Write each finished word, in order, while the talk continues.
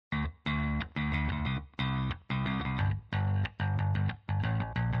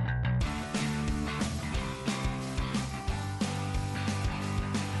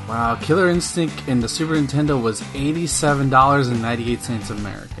Wow, Killer Instinct in the Super Nintendo was $87.98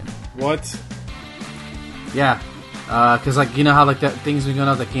 American. What? Yeah, because like you know how like that things are going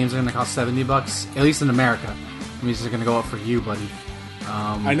up, that games are going to cost $70, at least in America. It means they're going to go up for you, buddy.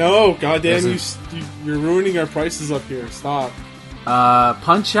 I know. Goddamn, you're ruining our prices up here. Stop.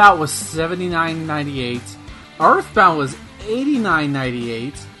 Punch Out was $79.98. Earthbound was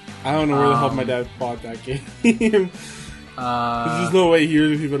 $89.98. I don't know where the hell my dad bought that game. There's no way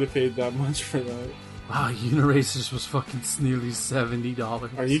he would have paid that much for that. Wow, Uniracers was fucking nearly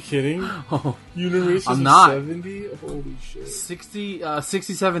 $70. Are you kidding? Oh, Uniracers I'm not. was $70? Holy shit.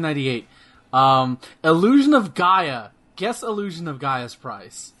 $67.98. Illusion of Gaia. Guess Illusion of Gaia's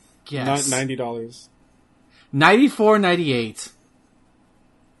price. Guess. Not $90. $94.98.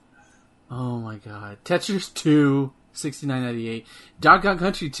 Oh my god. Tetris 2, $69.98. Donkey Kong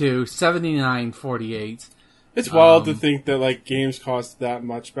Country 2, $79.48. It's wild to think that like games cost that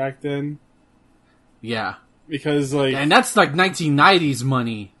much back then. Yeah. Because like, and that's like 1990s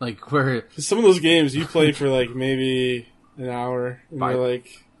money. Like where some of those games you play for like maybe an hour, and you're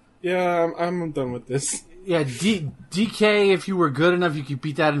like, yeah, I'm done with this. Yeah, DK. If you were good enough, you could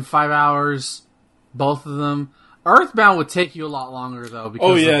beat that in 5 hours. Both of them. Earthbound would take you a lot longer though.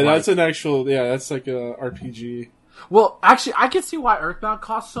 Because that's an actual. Yeah, that's like a RPG. Well, actually, I can see why Earthbound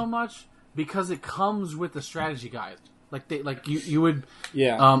costs so much because it comes with a strategy guide. Like you would,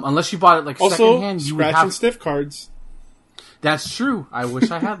 unless you bought it like also, secondhand, you would have and stiff cards. That's true. I wish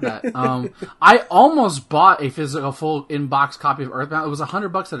I had that. I almost bought a physical full in-box copy of Earthbound. It was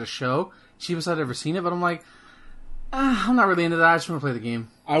 $100 at a show, cheapest I'd ever seen it. But I'm like, I'm not really into that. I just want to play the game.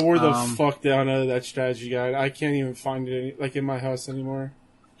 I wore the fuck down out of that strategy guide. I can't even find it in my house anymore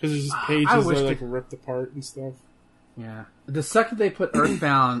because there's just pages that are like ripped apart and stuff. Yeah, the second they put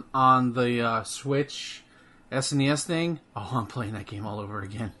Earthbound on the Switch SNES thing, I'm playing that game all over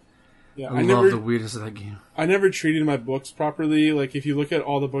again. Yeah, I love the weirdness of that game. I never treated my books properly. Like, if you look at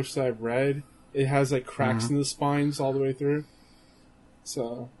all the books that I've read, it has, like, cracks in the spines all the way through.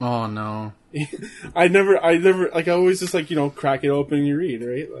 So... Oh, no. I never, like, I always just, like, crack it open and you read,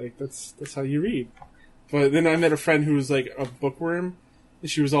 right? Like, that's how you read. But then I met a friend who was, like, a bookworm,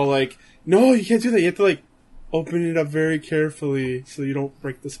 and she was all like, no, you can't do that. You have to, like, open it up very carefully so you don't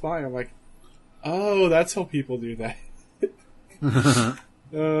break the spine. I'm like, oh, that's how people do that.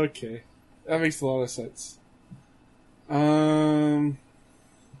 Okay. That makes a lot of sense. Trying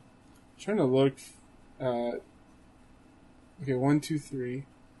to look at... Okay, 1, 2, 3.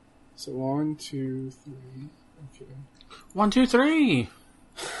 So 1, 2, 3. Okay. 1, 2, 3!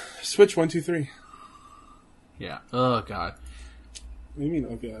 Switch 1, 2, 3. Yeah. Oh, God. What do you mean,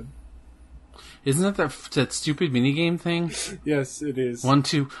 oh, God? Isn't that stupid minigame thing? Yes, it is. 1,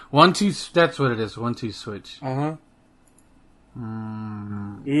 2, 1, 2, that's what it is. 1, 2, switch. Uh-huh.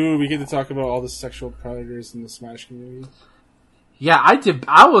 Ooh, we get to talk about all the sexual predators in the Smash community. Yeah, I did.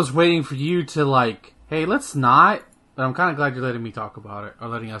 I was waiting for you to like, hey, let's not. But I'm kind of glad you're letting me talk about it, or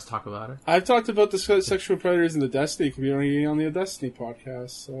letting us talk about it. I've talked about the sexual predators in the Destiny community on the Destiny podcast,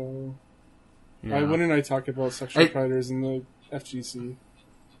 so why wouldn't I talk about sexual predators in the FGC?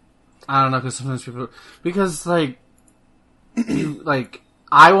 I don't know, because sometimes because like,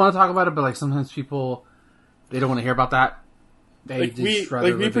 I want to talk about it, but like sometimes people, they don't want to hear about that. We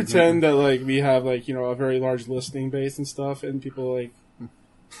pretend that like we have like a very large listening base and stuff, and people like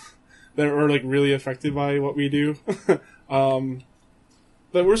that are like really affected by what we do. But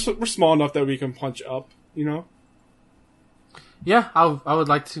we're small enough that we can punch up, Yeah, I would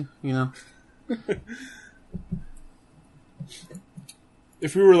like to,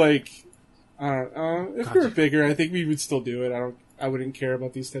 If we were like, I don't know, if we were bigger, I think we would still do it. I wouldn't care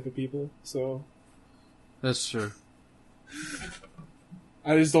about these type of people. So that's true.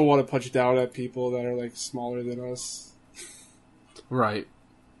 I just don't want to punch down at people that are like smaller than us. Right.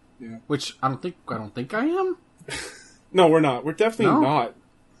 Yeah. Which I don't think I am. No, we're not. We're definitely not.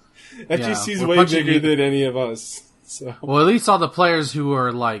 FGC's way bigger than any of us. So. Well, at least all the players who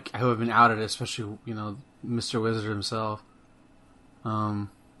are like who have been outed, especially Mr. Wizard himself.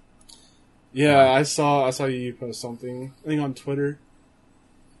 Yeah, I saw you post something. I think on Twitter.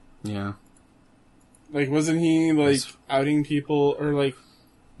 Yeah. Like, wasn't he like outing people or like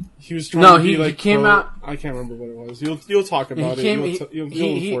he was trying to be like? He came out. I can't remember what it was. You'll talk about it.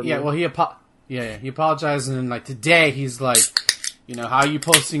 He apologized and like today he's like, how are you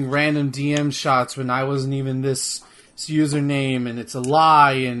posting random DM shots when I wasn't even this username and it's a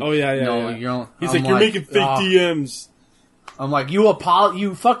lie and he's like you're making fake DMs. I'm like you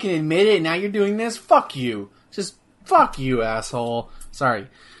fucking admit it and now you're doing this. Fuck you. Just fuck you, asshole. Sorry.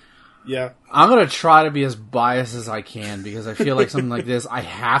 Yeah. I'm gonna try to be as biased as I can because I feel like something like this I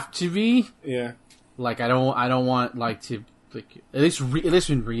have to be. Yeah. Like I don't want like to like at least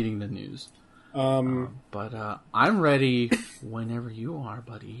when reading the news. But I'm ready whenever you are,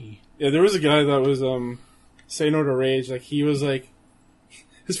 buddy. Yeah, there was a guy that was Say No to Rage. Like he was like,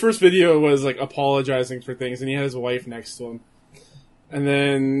 his first video was like apologizing for things, and he had his wife next to him. And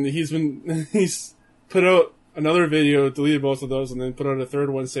then he's put out another video, deleted both of those, and then put out a third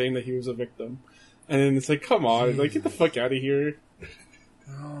one saying that he was a victim. And then it's like, come on, like get the fuck out of here.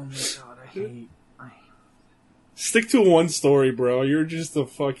 Oh my god, I hate. Stick to one story, bro. You're just a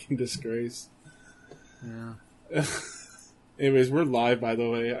fucking disgrace. Yeah. Anyways, we're live, by the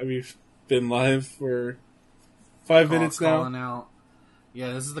way. We've been live for 5 minutes now. Calling out.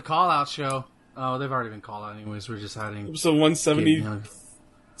 Yeah, this is the call out show. Oh, they've already been called out anyways. We're just adding. Episode 172?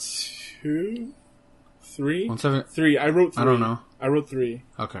 3? 3. I wrote 3. I don't know. I wrote 3.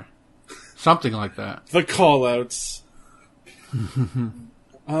 Okay. Something like that. The call outs.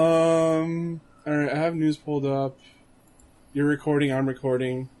 Alright, I have news pulled up. You're recording, I'm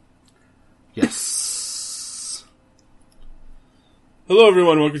recording. Yes. Hello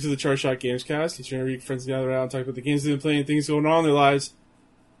everyone, welcome to the Chart Shot Gamescast. Each and every week, friends gather around and talk about the games they've been playing, things going on in their lives.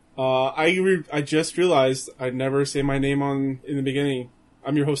 I just realized I never say my name in the beginning.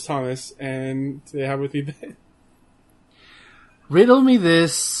 I'm your host Thomas, and today I have with me Ben. Riddle me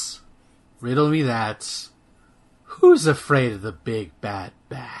this, riddle me that. Who's afraid of the big bad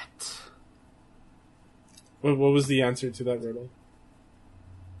bat? What was the answer to that riddle?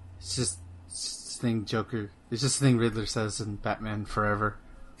 It's just thing Joker. It's just the thing Riddler says in Batman Forever.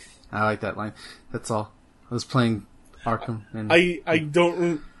 I like that line. That's all. I was playing Arkham, and I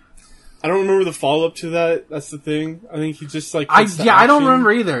don't remember the follow up to that. That's the thing. I think he just like I don't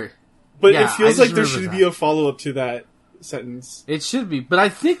remember either. But yeah, it feels like there should be a follow up to that sentence. It should be, but I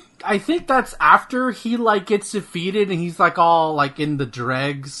think that's after he like gets defeated and he's like all like in the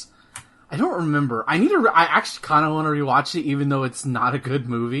dregs. I don't remember. I actually kind of want to rewatch it, even though it's not a good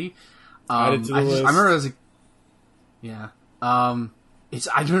movie. Add it to the list. I remember as a yeah. I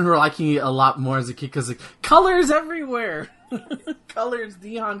remember liking it a lot more as a kid because like colors everywhere, colors,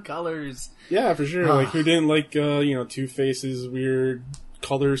 neon colors. Yeah, for sure. Like who didn't like Two-Face's weird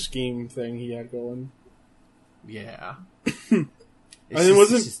color scheme thing he had going? Yeah. And then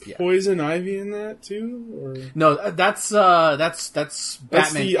wasn't Poison Ivy in that too? Or no, that's Batman. That's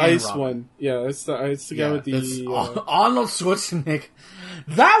the ice Robin. One. Yeah, it's the guy with the Arnold Schwarzenegger.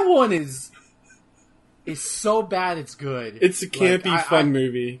 That one is so bad it's good. It's a campy, fun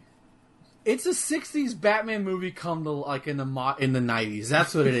movie. It's a '60s Batman movie come to like in the '90s.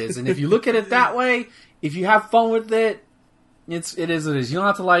 That's what it is. And if you look at it that way, if you have fun with it, it is what it is. You don't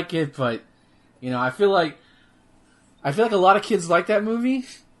have to like it, but I feel like a lot of kids like that movie,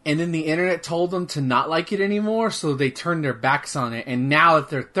 and then the internet told them to not like it anymore, so they turned their backs on it. And now that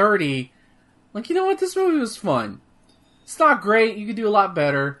they're 30, like, you know what? This movie was fun. It's not great. You could do a lot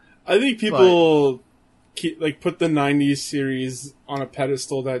better. I think people put the 90s series on a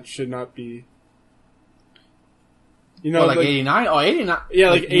pedestal that should not be. Like 89? Oh, 89. Yeah,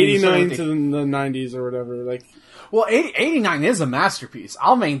 like 89 to the 90s or whatever. Like, well, 89 is a masterpiece.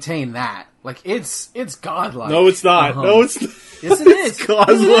 I'll maintain that. Like, it's godlike. No, it's not. Uh-huh. No, it's not. Yes, it is. It's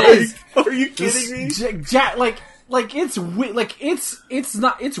godlike. Yes, it is. Are you kidding me? It's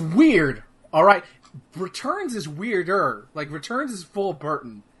not. It's weird. All right. Returns is weirder. Like, Returns is full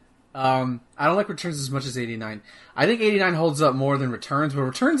Burton. I don't like Returns as much as 89. I think 89 holds up more than Returns, but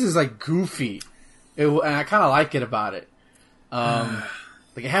Returns is like goofy, and I kind of like it about it.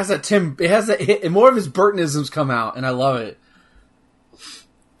 Like it has that more of his Burtonisms come out, and I love it.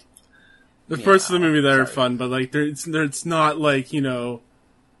 The parts of the movie that are fun, but like it's not like like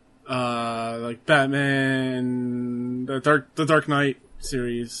Batman, the Dark Knight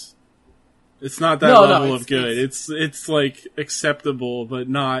series. It's not that level of good. It's like acceptable, but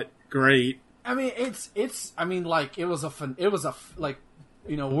not great. I mean, where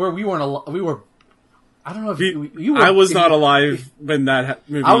we were. I don't know if you were. I was not alive when that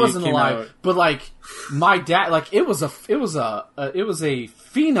movie. I wasn't came alive, out. but like my dad, like it was a phenom.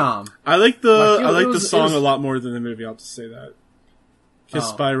 I like the song a lot more than the movie. I'll just say that.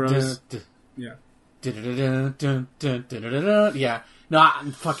 Kissed by Rose. Yeah. Yeah. No,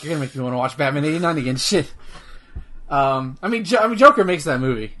 fuck! You're gonna make me want to watch Batman '89 again. Shit. I mean, Joker makes that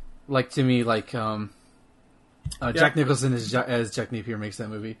movie. Like to me, like Jack Nicholson as Jack Napier makes that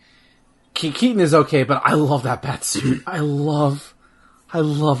movie. Keaton is okay, but I love that Batsuit. I love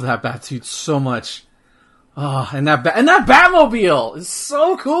that Batsuit so much. Oh, and that Batmobile is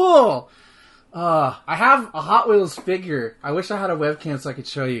so cool. I have a Hot Wheels figure. I wish I had a webcam so I could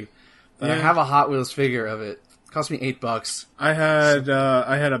show you. But I have a Hot Wheels figure of it. It cost me $8. I had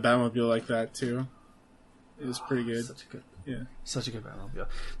a Batmobile like that too. It was pretty good. Such a good Batmobile.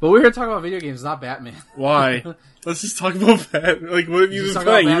 But we're here to talk about video games, not Batman. Why? Let's just talk about Batman. Like, what have you been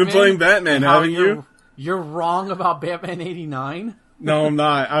playing? You've been playing Batman, haven't you? You're wrong about Batman 89? No, I'm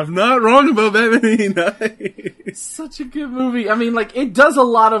not. I'm not wrong about Batman 89. It's such a good movie. I mean, like, it does a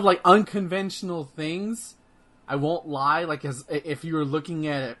lot of, like, unconventional things. I won't lie. Like, if you were looking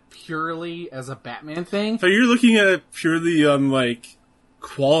at it purely as a Batman thing. So you're looking at it purely on, like,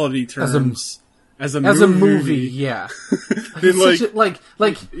 quality terms. As a movie, yeah. Then,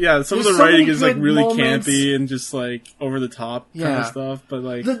 yeah, some of the writing is like really campy and just like over the top kind of stuff. But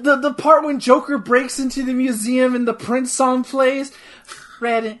like the part when Joker breaks into the museum and the Prince song plays,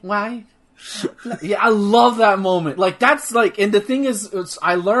 red and white. Yeah, I love that moment. Like that's like, and the thing is,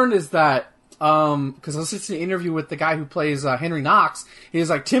 I learned is that because I was listening to an interview with the guy who plays Henry Knox. He was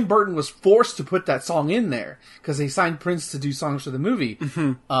like, Tim Burton was forced to put that song in there because they signed Prince to do songs for the movie.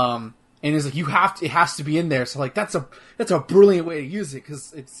 Mm-hmm. And it's like, it has to be in there. So like, that's a brilliant way to use it.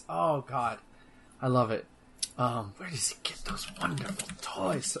 Cause it's, oh God, I love it. Where does he get those wonderful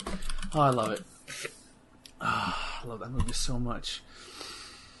toys? Oh, I love it. Oh, I love that movie so much.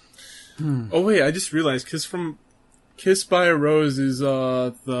 Oh wait, I just realized, Kiss by a Rose is,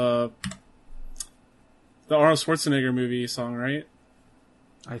 the Arnold Schwarzenegger movie song, right?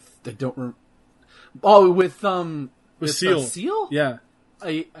 I don't with Seal. Seal? Yeah.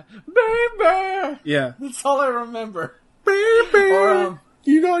 Baby! Yeah. That's all I remember. Baby! Or,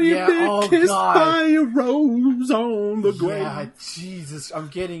 you know you've been kissed by a rose on the grave. Yeah, Jesus. I'm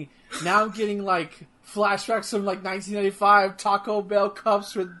getting like flashbacks from like 1995 Taco Bell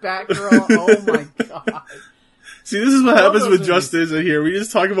cups with Batgirl. Oh my God. See, this is what happens with Just Isn't here. We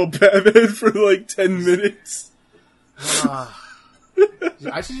just talk about Batman for like 10 minutes. I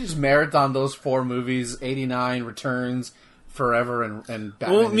should just marathon those 4 movies, 89, Returns, Forever, and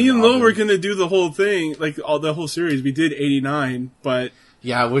Batman. Well, me and Lo were gonna do the whole thing, like the whole series. We did 89, but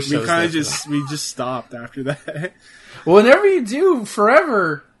yeah, I wish we kind of just stopped after that. Well, whenever you do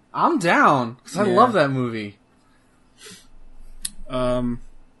Forever, I'm down because I love that movie.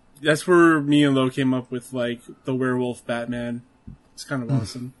 That's where me and Lo came up with like the werewolf Batman. It's kind of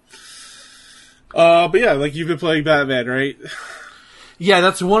awesome. But yeah, like you've been playing Batman, right? Yeah,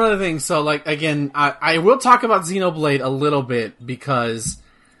 that's one of the things. So, like, again, I will talk about Xenoblade a little bit because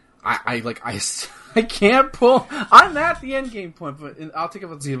I can't pull. I'm at the end game point, but I'll talk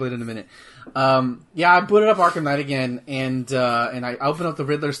about Xenoblade in a minute. Yeah, I booted up Arkham Knight again, and I opened up the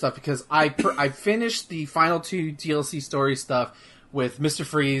Riddler stuff because I finished the final 2 DLC story stuff with Mr.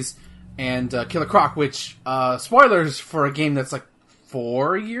 Freeze and Killer Croc, which spoilers for a game that's like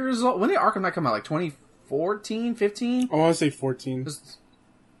 4 years old. When did Arkham Knight come out? Like 2014, 15? I want to say 14.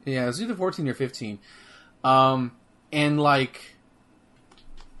 Yeah, it was either 14 or 15. And like,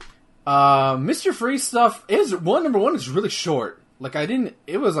 Mr. Freeze stuff is number one is really short. Like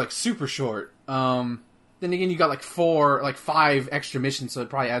it was like super short. Then again, you got like 5 extra missions, so it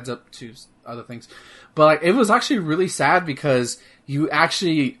probably adds up to other things. But like, it was actually really sad because you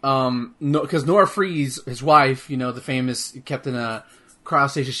actually, because Nora Freeze, his wife, the famous, kept in a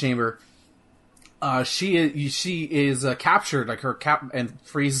cryostasis chamber. She is captured, like and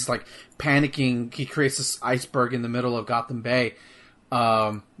Freeze is like panicking. He creates this iceberg in the middle of Gotham Bay,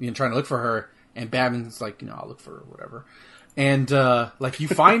 trying to look for her. And Batman's like, I'll look for her, whatever. And like you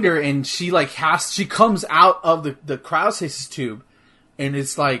find her, and she comes out of the cryostasis tube, and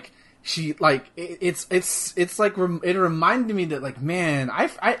it's like it's like it reminded me that like, man,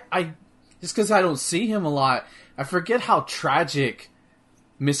 I just because I don't see him a lot, I forget how tragic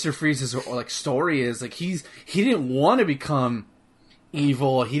Mr. Freeze's like story is. Like he didn't want to become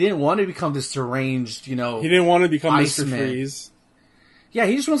evil. He didn't want to become this deranged, He didn't want to become Mr. Freeze. Yeah,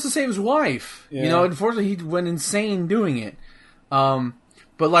 he just wants to save his wife. Yeah. Unfortunately, he went insane doing it.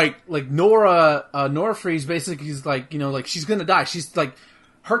 But like Nora Freeze basically is like, like she's gonna die. She's like,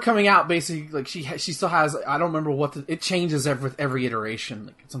 her coming out basically, like she still has, I don't remember it changes every iteration.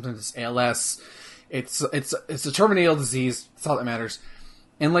 Like sometimes it's ALS, it's a terminal disease. That's all that matters.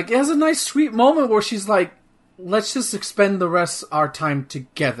 And like, it has a nice sweet moment where she's like, let's just expend the rest of our time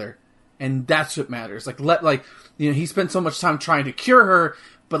together. And that's what matters. Like, he spent so much time trying to cure her,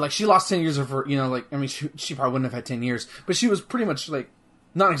 but like she lost 10 years of her, she probably wouldn't have had 10 years, but she was pretty much like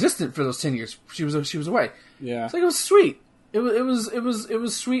non-existent for those 10 years. She was away. Yeah. It's like, it was sweet. It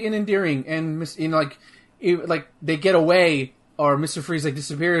was sweet and endearing. And like they get away, or Mr. Freeze like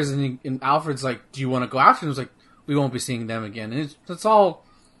disappears, and Alfred's like, do you want to go after him? It's like, we won't be seeing them again. And that's all.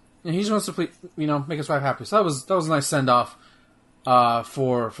 And he just wants to make his wife happy. So that was a nice send off.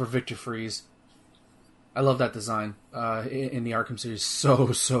 for Victor Freeze. I love that design in the Arkham series. So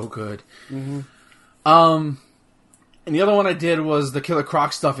good. Mm-hmm. And the other one I did was the Killer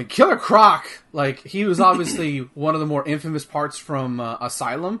Croc stuff. And Killer Croc, like, he was obviously one of the more infamous parts from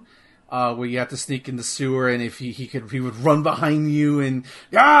Asylum, where you have to sneak in the sewer, and if he would run behind you, and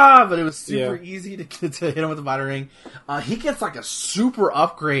but it was super easy to hit him with the batarang. He gets like a super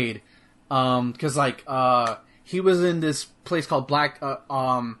upgrade, because he was in this place called Black. I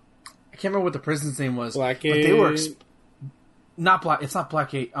can't remember what the prison's name was. Blackgate. But they were not Black. It's not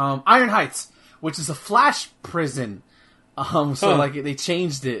Blackgate. Iron Heights, which is a Flash prison. Like they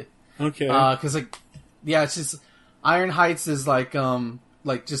changed it. Okay. Because it's just Iron Heights is like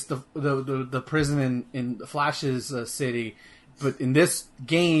just the prison in Flash's city, but in this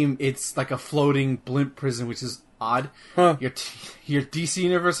game it's like a floating blimp prison, which is odd. Huh. Your DC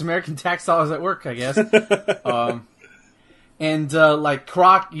Universe American tax dollars at work, I guess. And like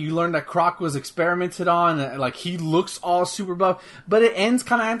Croc, you learn that Croc was experimented on. Like he looks all super buff, but it ends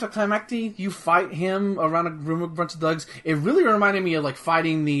kind of anticlimactic. You fight him around a room with a bunch of thugs. It really reminded me of like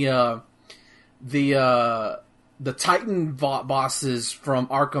fighting the Titan bosses from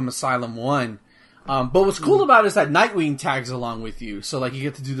Arkham Asylum 1. But what's cool about it is that Nightwing tags along with you. So like you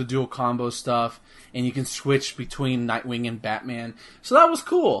get to do the dual combo stuff, and you can switch between Nightwing and Batman. So that was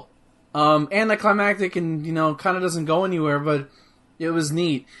cool. Anticlimactic and, kind of doesn't go anywhere, but it was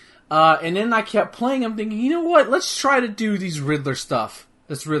neat. And then I kept playing, I'm thinking, you know what, let's try to do this Riddler stuff.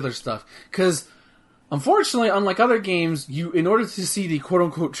 Because, unfortunately, unlike other games, in order to see the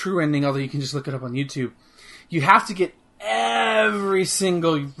quote-unquote true ending, although you can just look it up on YouTube, you have to get every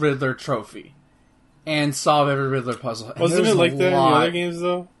single Riddler trophy and solve every Riddler puzzle. Wasn't it like that in the other games,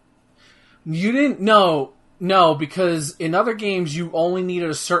 though? You didn't know. No, because in other games you only needed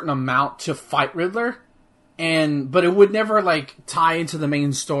a certain amount to fight Riddler, but it would never like tie into the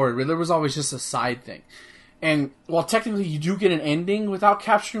main story. Riddler was always just a side thing. And while technically you do get an ending without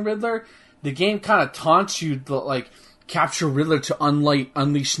capturing Riddler, the game kind of taunts you to like capture Riddler to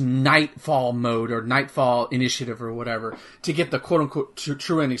unleash Nightfall mode or Nightfall Initiative or whatever to get the quote unquote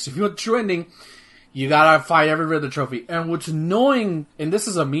true ending. So if you want the true ending, you gotta fight every Riddler trophy. And what's annoying, and this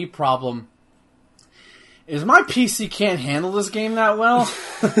is a me problem, is my PC can't handle this game that well.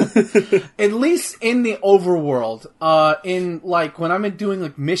 At least in the overworld. In like when I'm doing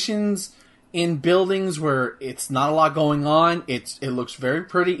like missions in buildings where it's not a lot going on, it looks very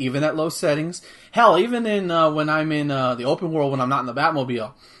pretty even at low settings. Hell, even in when I'm in the open world, when I'm not in the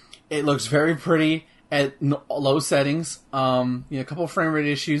Batmobile, it looks very pretty at low settings. A couple of frame rate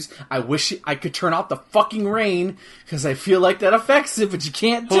issues. I wish I could turn off the fucking rain because I feel like that affects it, but you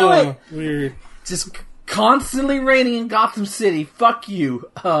can't do it. Weird. Just constantly raining in Gotham City. Fuck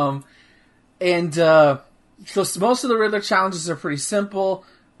you. So most of the Riddler challenges are pretty simple.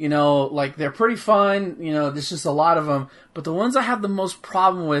 Like they're pretty fun. There's just a lot of them. But the ones I have the most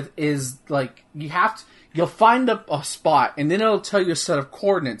problem with is like you'll find a spot and then it'll tell you a set of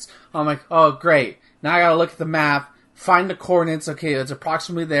coordinates. I'm like, oh great. Now I gotta look at the map, find the coordinates. Okay, it's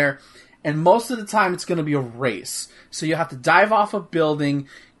approximately there. And most of the time it's gonna be a race. So you have to dive off a building,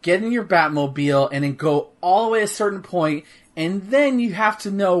 get in your Batmobile, and then go all the way a certain point, and then you have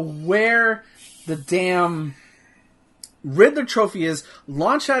to know where the damn Riddler trophy is,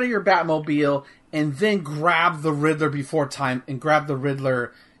 launch out of your Batmobile, and then grab the Riddler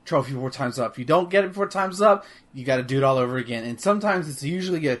trophy before time's up. If you don't get it before time's up, you gotta do it all over again. And sometimes it's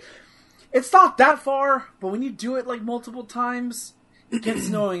usually good. It's not that far, but when you do it like multiple times, it gets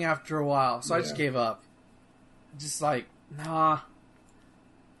annoying after a while. So I just gave up. Just like, nah.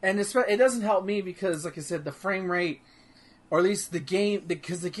 And it doesn't help me because, like I said, the frame rate, or at least the game,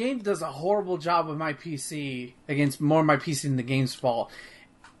 because the game does a horrible job with my PC, against more my PC than the game's fault.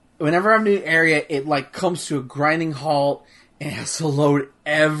 Whenever I'm in an area, it like comes to a grinding halt, and it has to load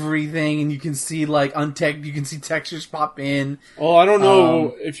everything, and you can see like you can see textures pop in. Oh, I don't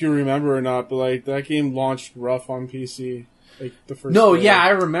know if you remember or not, but like that game launched rough on PC. Like the first day. Yeah, I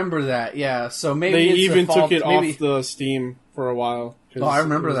remember that. Yeah, so maybe they it's even took it maybe... off the Steam for a while. Oh, I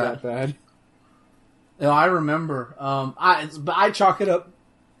remember that. Bad. No, I remember. But I chalk it up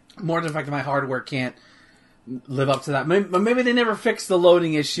more to the fact that my hardware can't live up to that. But maybe they never fixed the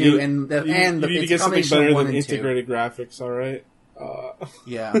loading issue, you need to get something better than integrated graphics. All right.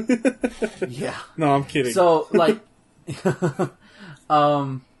 Yeah. Yeah. No, I'm kidding. So like,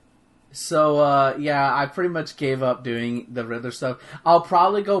 I pretty much gave up doing the Riddler stuff. I'll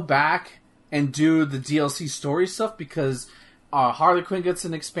probably go back and do the DLC story stuff because Harley Quinn gets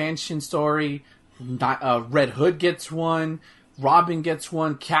an expansion story, Red Hood gets one, Robin gets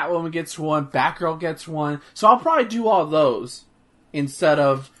one, Catwoman gets one, Batgirl gets one. So I'll probably do all those. instead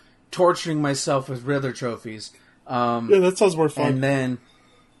of torturing myself with Riddler trophies. Yeah, that sounds more fun. And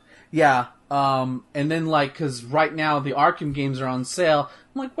then, like, because right now the Arkham games are on sale.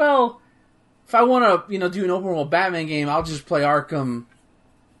 I'm like, well, if I want to, do an open world Batman game, I'll just play Arkham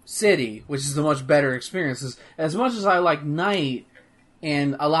City, which is a much better experience. As much as I like Knight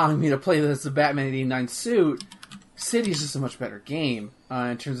and allowing me to play this the Batman '89 suit, City is just a much better game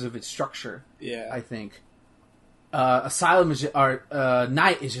in terms of its structure. Yeah, I think. Asylum is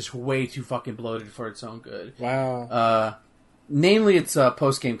Knight is just way too fucking bloated for its own good. Wow. Namely, it's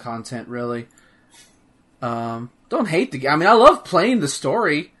post game content. Really. Don't hate the game. I mean, I love playing the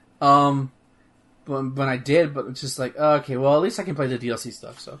story. When I did, but it's just like, okay, well, at least I can play the DLC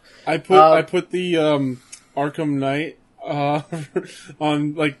stuff. So I put the Arkham Knight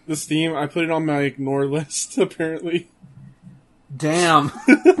on like the Steam. I put it on my ignore list. Apparently. Damn.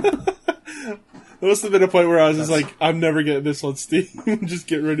 There must have been a point where I was just like, I'm never getting this on Steam. Just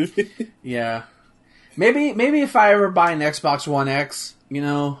get rid of it. Yeah. Maybe if I ever buy an Xbox One X,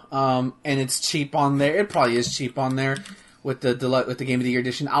 and it's cheap on there, it probably is cheap on there with the Game of the Year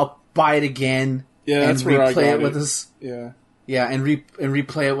edition. I'll buy it again. Yeah, and that's where I got it with it. us. Yeah. Yeah, and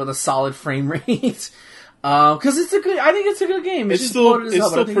replay it with a solid frame rate. Because I think it's a good game. It's still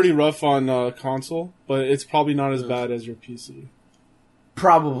pretty rough on console, but it's probably not as bad as your PC.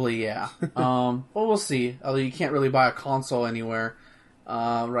 Probably, yeah. Well, we'll see. Although you can't really buy a console anywhere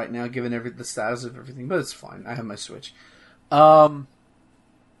right now, given the status of everything. But it's fine. I have my Switch.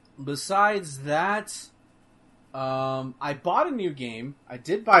 Besides that, I bought a new game. I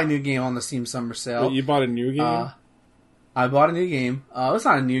did buy a new game on the Steam Summer Sale. Wait, you bought a new game? I bought a new game. It's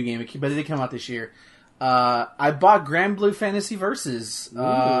not a new game, but it did come out this year. I bought Grand Blue Fantasy Versus.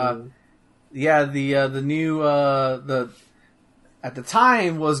 Yeah, the new at the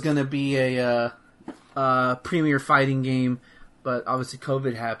time was going to be a premier fighting game, but obviously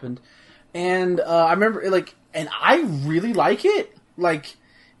COVID happened. And I remember, and I really like it.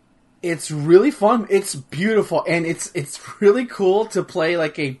 It's really fun. It's beautiful, and it's really cool to play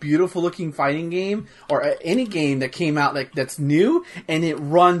a beautiful looking fighting game or any game that came out that's new, and it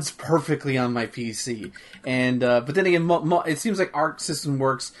runs perfectly on my PC. And but then again, it seems like Arc System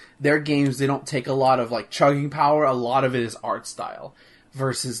Works, their games, they don't take a lot of chugging power. A lot of it is art style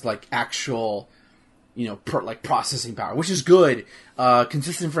versus actual, processing power, which is good.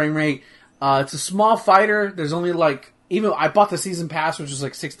 Consistent frame rate. It's a small fighter. There's only even I bought the season pass, which was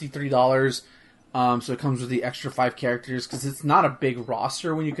 $63. So it comes with the extra 5 characters because it's not a big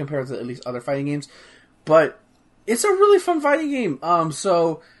roster when you compare it to at least other fighting games. But it's a really fun fighting game.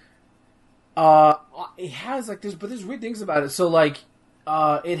 It has there's weird things about it. So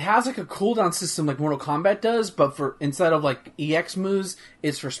it has a cooldown system like Mortal Kombat does, but instead of EX moves,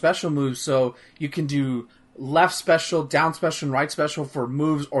 it's for special moves. So you can do left special, down special, and right special for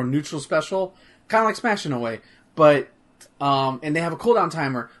moves, or neutral special, kind of like Smash in a way. But and they have a cooldown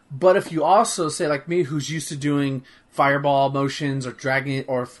timer. But if you also say like me, who's used to doing fireball motions or dragon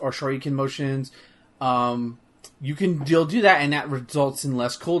or shuriken motions, you'll do that, and that results in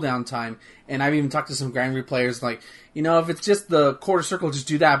less cooldown time. And I've even talked to some Grand Prix players, if it's just the quarter circle, just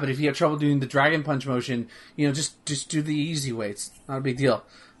do that. But if you have trouble doing the dragon punch motion, just do the easy way. It's not a big deal.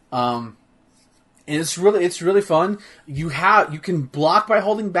 And it's really fun. You can block by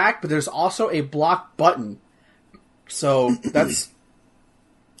holding back, but there's also a block button. So that's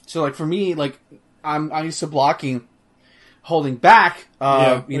for me, I'm used to blocking, holding back.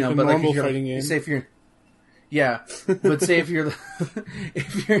 But say if you're but say if you're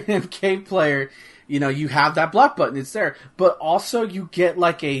if you're an MK player, you have that block button. It's there, but also you get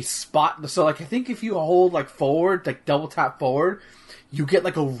a spot. So I think if you hold forward, double tap forward, you get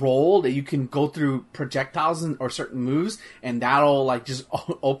a roll that you can go through projectiles or certain moves, and that'll just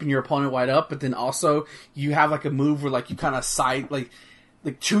open your opponent wide up. But then also you have a move where you kind of side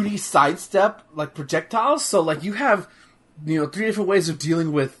 2D sidestep projectiles. So you have 3 different ways of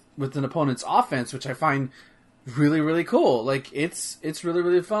dealing with an opponent's offense, which I find really, really cool. It's really,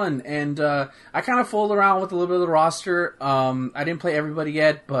 really fun. And I kind of fooled around with a little bit of the roster. I didn't play everybody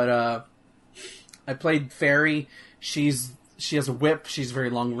yet, but I played Fairy. She has a whip. She's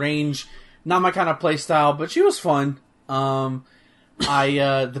very long range. Not my kind of play style, but she was fun. But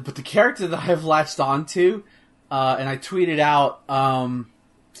the character that I've latched onto, and I tweeted out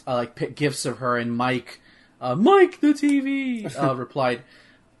gifs of her, and Mike the TV replied.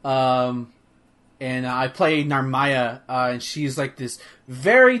 And I play Narmaya, and she's this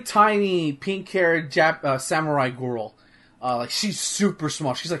very tiny pink-haired samurai girl. She's super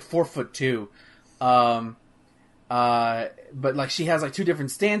small. She's 4'2". But she has 2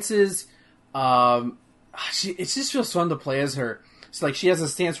 different stances. It just feels fun to play as her. So like she has a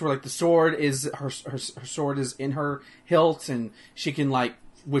stance where like the sword is her sword is in her hilt, and she can like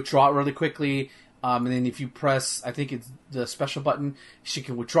withdraw it really quickly. And then if you press, I think it's the special button, she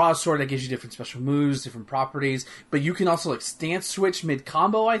can withdraw a sword that gives you different special moves, different properties. But you can also like stance switch mid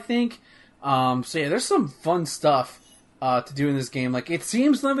combo, I think. So yeah, there's some fun stuff to do in this game. Like it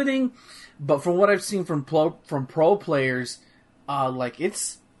seems limiting, but from what I've seen from pro players, like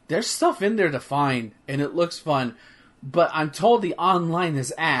there's stuff in there to find, and it looks fun. But I'm told the online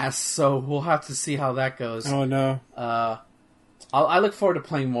is ass, so we'll have to see how that goes. Oh no. I look forward to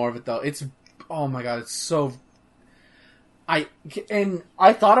playing more of it though. It's oh my god, it's so. I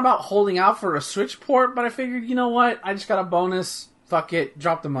thought about holding out for a Switch port, but I figured, you know what? I just got a bonus. Fuck it,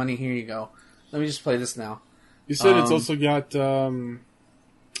 drop the money. Here you go. Let me just play this now. You said it's also got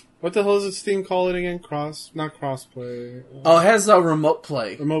what the hell is this thing called again? Not crossplay. It has a remote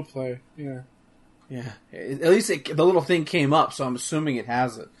play. Remote play, yeah. Yeah, at least the little thing came up, so I'm assuming it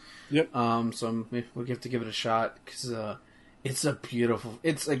has it. Yep. So we'll have to give it a shot because it's a beautiful.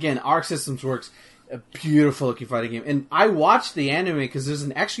 It's again, Arc Systems Works, a beautiful looking fighting game. And I watched the anime because there's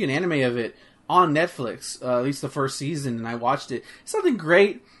actually an anime of it on Netflix, at least the first season, and I watched it. It's nothing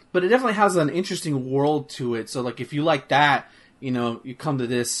great, but it definitely has an interesting world to it. So like if you like that, you come to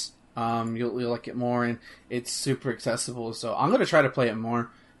this, you'll like it more, and it's super accessible. So I'm gonna try to play it more.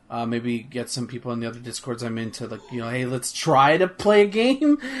 Maybe get some people in the other Discords I'm into, like, hey, let's try to play a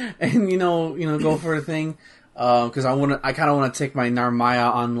game, and go for a thing. Because I kind of want to take my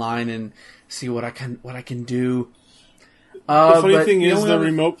Narmaya online and see what I can do. The funny thing is, the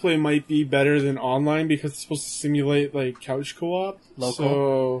remote play might be better than online because it's supposed to simulate like couch co-op. Local.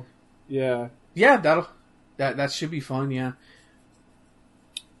 So, yeah. Yeah, that should be fun. Yeah.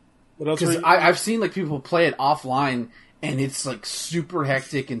 What else? Because I've seen like people play it offline, and it's like super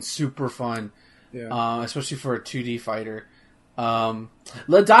hectic and super fun. Yeah. Especially for a 2D fighter.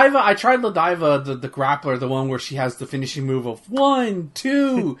 Ladiva, I tried Ladiva, the grappler, the one where she has the finishing move of 1,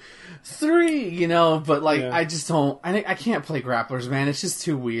 2, 3, but like, yeah. I just don't, I can't play grapplers, man. It's just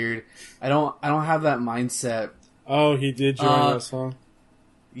too weird. I don't have that mindset. Oh, he did join us, huh?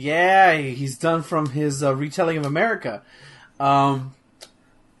 Yeah, he's done from his retelling of America. Oh.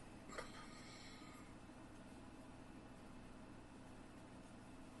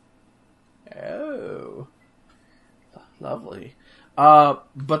 Lovely. Oh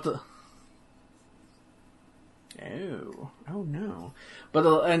no. But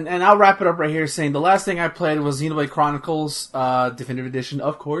and I'll wrap it up right here saying the last thing I played was Xenoblade Chronicles Definitive Edition,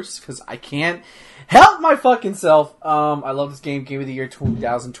 of course, because I can't help my fucking self. I love this game. Game of the year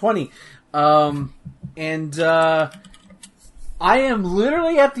 2020. And I am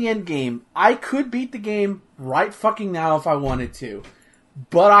literally at the end game. I could beat the game right fucking now if I wanted to,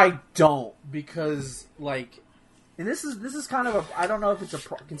 but I don't because like. And this is kind of I don't know if it's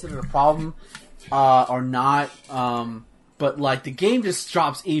considered a problem or not, but like the game just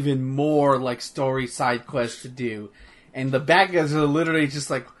drops even more like story side quests to do, and the bad guys are literally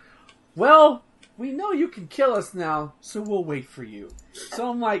just like, well, we know you can kill us now, so we'll wait for you. So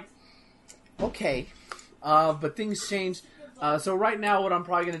I'm like, okay, but things change. So right now, what I'm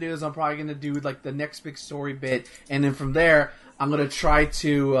probably gonna do is I'm probably gonna do like the next big story bit, and then from there, I'm gonna try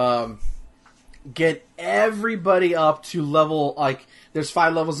to. Get everybody up to level, like, there's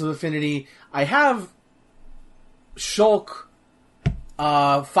 5 levels of affinity. I have Shulk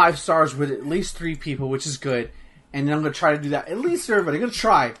 5 stars with at least 3 people, which is good. And then I'm going to try to do that at least for everybody. I'm going to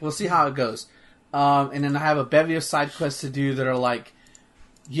try. We'll see how it goes. And then I have a bevy of side quests to do that are like,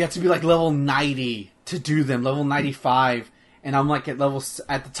 you have to be like level 90 to do them, level 95. And I'm like at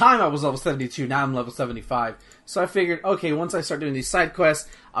the time I was level 72, now I'm level 75. So I figured, okay, once I start doing these side quests,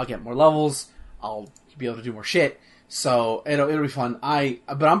 I'll get more levels. I'll be able to do more shit, so it'll be fun. But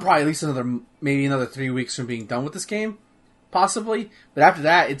I'm probably at least maybe another 3 weeks from being done with this game, possibly. But after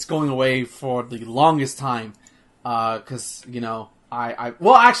that, it's going away for the longest time, because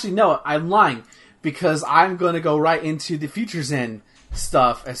well, actually no, I'm lying, because I'm going to go right into the Future's End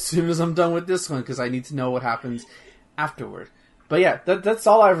stuff as soon as I'm done with this one, because I need to know what happens afterward. But yeah, that's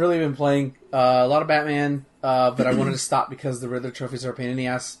all I've really been playing. A lot of Batman, but I wanted to stop because the Riddler trophies are a pain in the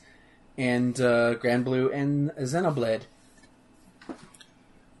ass. And Grand Blue and Xenoblade.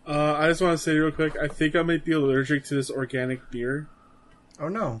 I just want to say real quick, I think I might be allergic to this organic beer. Oh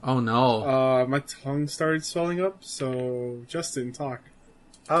no. Oh no. My tongue started swelling up, so Justin, talk.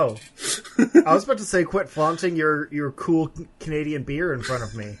 Oh. I was about to say quit flaunting your cool Canadian beer in front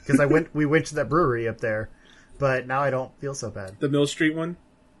of me, because we went to that brewery up there, but now I don't feel so bad. The Mill Street one?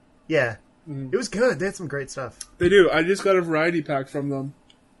 Yeah. It was good. They had some great stuff. They do. I just got a variety pack from them.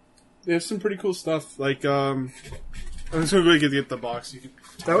 They have some pretty cool stuff. Like, I'm just gonna get the box. You can...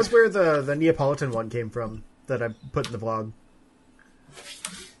 That was where the Neapolitan one came from that I put in the vlog.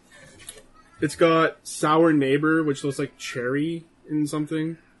 It's got Sour Neighbor, which looks like cherry in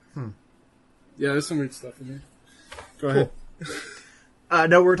something. Yeah, there's some weird stuff in there. Go ahead.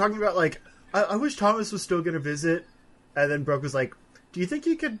 No, we're talking about, like, I wish Thomas was still going to visit, and then Broke was like, do you think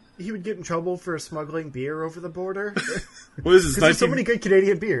he would get in trouble for smuggling beer over the border? What is this? There's so many good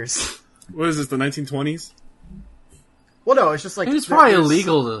Canadian beers. What is this, the 1920s? Well, no, it's just like... It's probably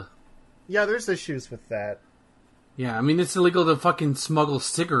illegal to... Yeah, there's issues with that. Yeah, I mean, it's illegal to fucking smuggle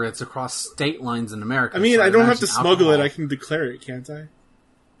cigarettes across state lines in America. I mean, so I don't have to imagine smuggle alcohol. it. I can declare it, can't I?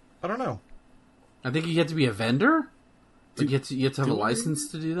 I don't know. I think you have to be a vendor. Like you have to have a license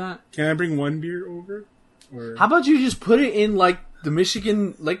to do that. Can I bring one beer over? Or... How about you just put it in like the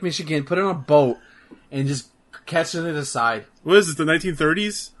Lake Michigan, put it on a boat, and just catch it at the side? What is this, the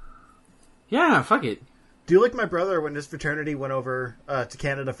 1930s? Yeah, fuck it. Do you like my brother when his fraternity went over to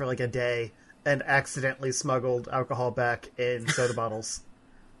Canada for like a day and accidentally smuggled alcohol back in soda bottles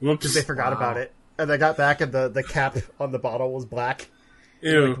because they forgot about it, and they got back and the cap on the bottle was black.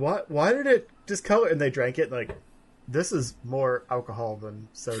 Ew. Like, what? Why did it discolor? And they drank it. And like, this is more alcohol than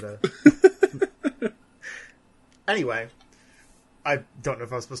soda. Anyway, I don't know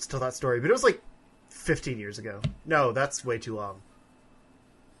if I was supposed to tell that story, but it was like 15 years ago. No, that's way too long.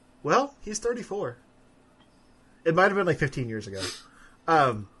 Well, he's 34. It might have been like 15 years ago.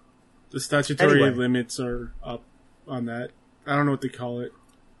 The statutory Anyway. limits are up on that. I don't know what they call it.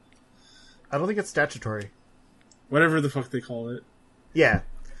 I don't think it's statutory. Whatever the fuck they call it. Yeah.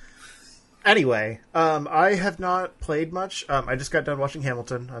 Anyway, I have not played much. I just got done watching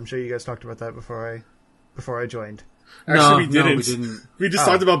Hamilton. I'm sure you guys talked about that before I joined. Actually, we No, didn't. we didn't. We just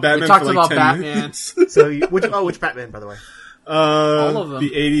talked about Batman We talked for like about 10 Batman. minutes. So, which Batman, by the way? All of them.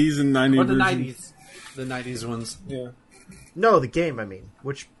 The 80s and 90s Or the version. 90s. The 90s ones. Yeah. No, the game. I mean,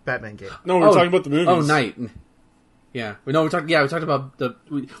 which Batman game? No, we're talking about the movies. Oh, Night. Yeah. We talked about the...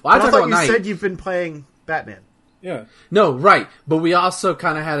 I I talked thought about you Night. said you've been playing Batman. Yeah. No, right. But we also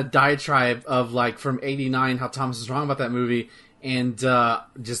kind of had a diatribe of, like, from 89, how Thomas is wrong about that movie, and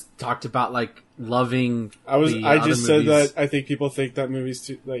just talked about, like, loving the I other just said movies. that I think people think that movie's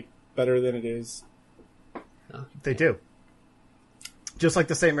too, like, better than it is. They do. Just like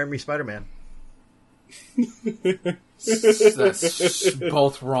the Sam Raimi Spider-Man. That's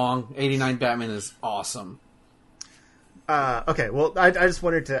both wrong. 89 Batman is awesome. Okay, well, I just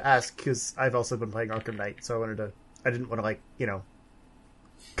wanted to ask, because I've also been playing Arkham Knight, so I didn't want to, like,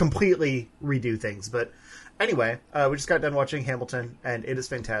 completely redo things, but anyway, we just got done watching Hamilton, and it is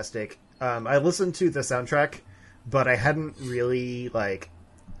fantastic. I listened to the soundtrack, but I hadn't really, like,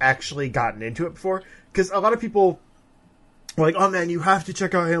 actually gotten into it before, because a lot of people were like, oh man, you have to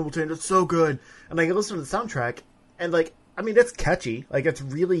check out Hamilton, it's so good, and I listened to the soundtrack, and, like, I mean, it's catchy, like, it's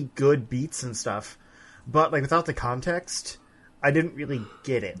really good beats and stuff, but, like, without the context, I didn't really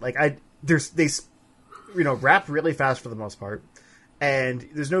get it. Like, they rap really fast for the most part, and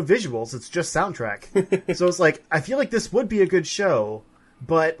there's no visuals, it's just soundtrack. So it's like, I feel like this would be a good show,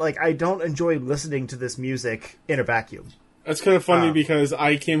 but, like, I don't enjoy listening to this music in a vacuum. That's kind of funny because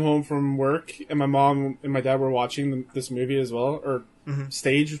I came home from work and my mom and my dad were watching this movie as well, or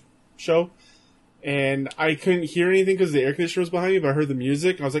stage show. And I couldn't hear anything because the air conditioner was behind me, but I heard the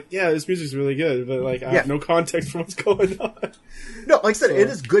music. And I was like, yeah, this music's really good. But, like, I have no context for what's going on. No, like I said, it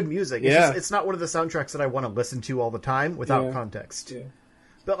is good music. It's, Yeah. it's not one of the soundtracks that I want to listen to all the time without context. Yeah.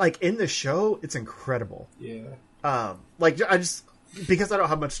 But, like, in the show, it's incredible. Yeah. Because I don't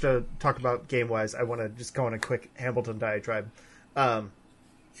have much to talk about game-wise, I want to just go on a quick Hamilton diatribe. Well,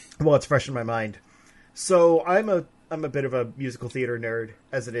 it's fresh in my mind. So I'm a bit of a musical theater nerd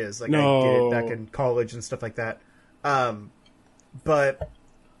as it is. Like, I did it back in college and stuff like that. But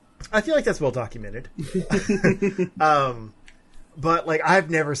I feel like that's well documented. But, like, I've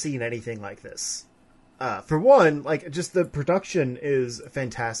never seen anything like this. For one, like, just the production is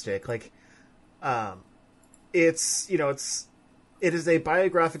fantastic. Like, it is a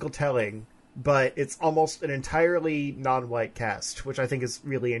biographical telling, but it's almost an entirely non-white cast, which I think is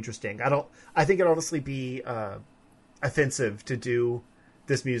really interesting. I think it'd honestly be offensive to do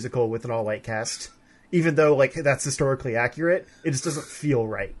this musical with an all-white cast, even though, like, that's historically accurate. It just doesn't feel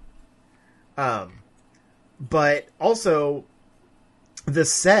right. But also, the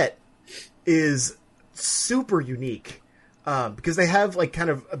set is super unique. Because they have, like, kind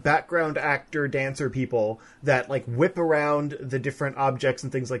of background actor, dancer people that, like, whip around the different objects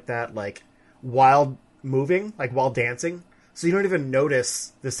and things like that, like, while moving, like, while dancing. So you don't even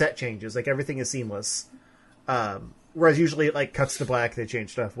notice the set changes. Like, everything is seamless. Whereas usually it, like, cuts to black, they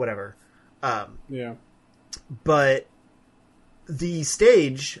change stuff, whatever. Yeah. But the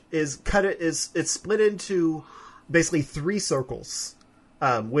stage it's split into basically 3 circles,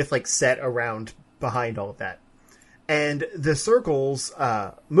 with like set around behind all of that, and the circles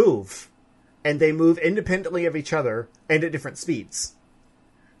move, and they move independently of each other and at different speeds.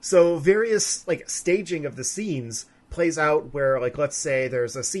 So various like staging of the scenes plays out where, like, let's say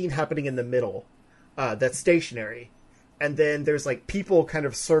there's a scene happening in the middle that's stationary, and then there's like people kind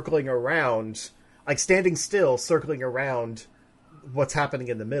of circling around, like standing still, circling around what's happening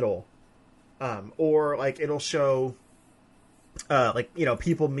in the middle, or like it'll show like, you know,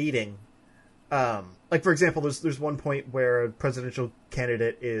 people meeting, like for example there's one point where a presidential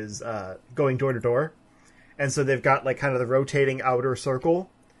candidate is going door to door, and so they've got like kind of the rotating outer circle,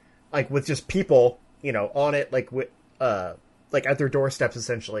 like with just people, you know, on it, like with like at their doorsteps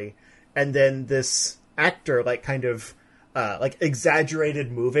essentially, and then this actor like kind of like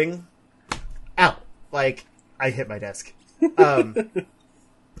exaggerated moving. Ow! Like I hit my desk. That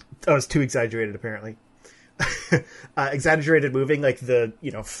was too exaggerated, apparently. Exaggerated moving, like the,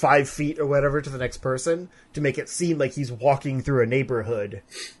 you know, 5 feet or whatever to the next person to make it seem like he's walking through a neighborhood.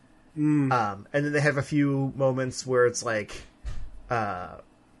 And then they have a few moments where it's like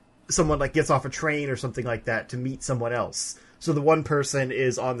someone like gets off a train or something like that to meet someone else. So the one person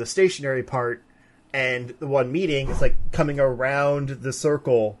is on the stationary part, and the one meeting is like coming around the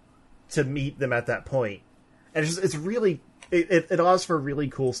circle to meet them at that point. And it's really, it allows for really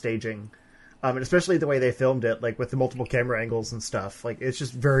cool staging. And especially the way they filmed it, like with the multiple camera angles and stuff. Like, it's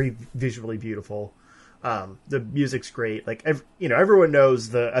just very visually beautiful. The music's great. Like, you know, everyone knows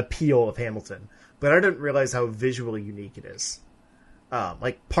the appeal of Hamilton, but I didn't realize how visually unique it is.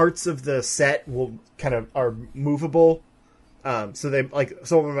 Like, parts of the set will kind of are movable. So they, like,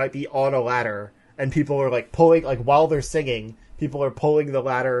 someone might be on a ladder, and people are like pulling, like while they're singing, people are pulling the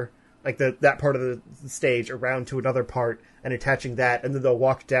ladder, like that part of the stage around to another part and attaching that, and then they'll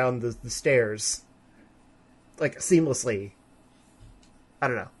walk down the stairs like seamlessly. I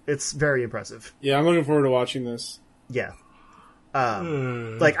don't know. It's very impressive. Yeah, I'm looking forward to watching this. Yeah.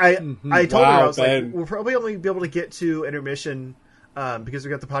 Like I told her, I was like, we'll probably only be able to get to intermission because we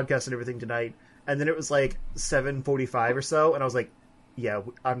got the podcast and everything tonight, and then it was like 7:45 or so, and I was like, yeah,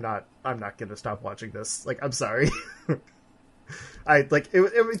 I'm not gonna stop watching this. Like, I'm sorry. I like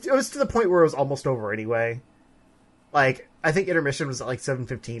it was to the point where it was almost over anyway. Like, I think intermission was at like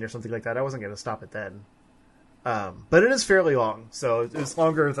 7:15 or something like that. I wasn't gonna stop it then. But it is fairly long, so it was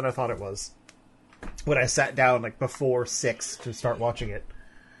longer than I thought it was when I sat down like before 6 to start watching it.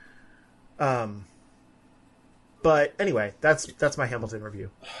 But anyway, that's my Hamilton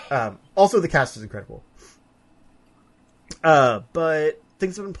review. Also, the cast is incredible. But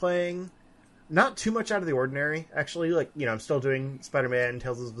things I've been playing, not too much out of the ordinary, actually. Like, you know, I'm still doing Spider-Man,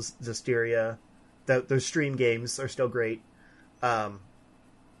 Tales of Zestiria. Those stream games are still great. But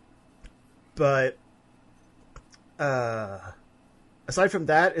aside from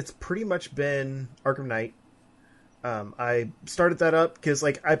that, it's pretty much been Arkham Knight. I started that up because,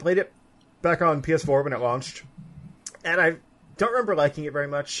 like, I played it back on PS4 when it launched, and I don't remember liking it very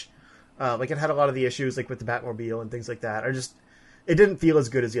much. Like, it had a lot of the issues, like, with the Batmobile and things like that. It didn't feel as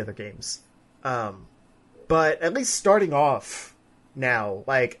good as the other games. But at least starting off now,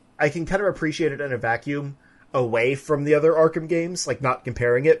 like, I can kind of appreciate it in a vacuum away from the other Arkham games, like, not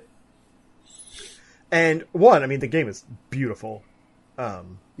comparing it. And I mean, the game is beautiful.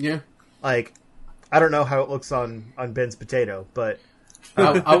 Yeah. Like, I don't know how it looks on Ben's Potato, but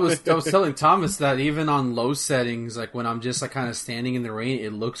I was telling Thomas that even on low settings, like when I'm just like kind of standing in the rain,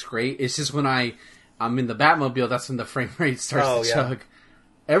 it looks great. It's just when I'm in the Batmobile, that's when the frame rate starts to chug.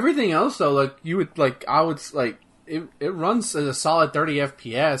 Everything else though, like it runs at a solid 30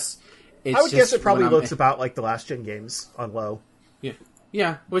 FPS. I would guess it probably looks about like the last gen games on low.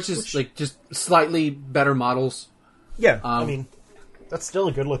 Yeah, which is like just slightly better models. Yeah, I mean, that's still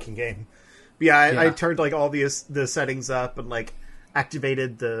a good looking game. But yeah, I turned like all the settings up and like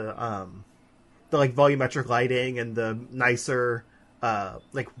activated the like volumetric lighting and the nicer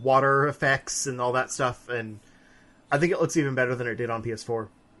like water effects and all that stuff, and I think it looks even better than it did on PS4.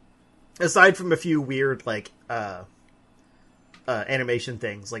 Aside from a few weird like animation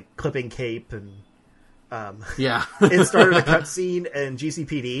things like clipping cape and it started a cutscene in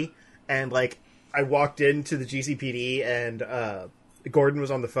GCPD, and like I walked into the GCPD and Gordon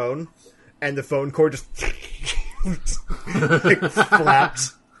was on the phone, and the phone cord just like,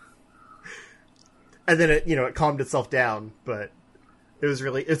 flapped, and then it calmed itself down. But it was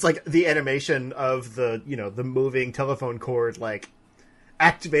it's like the animation of the the moving telephone cord like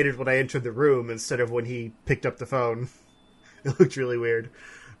activated when I entered the room instead of when he picked up the phone. It looked really weird.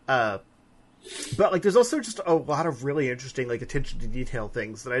 But like, there's also just a lot of really interesting like attention to detail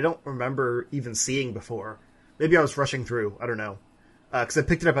things that I don't remember even seeing before. Maybe I was rushing through. I don't know, because I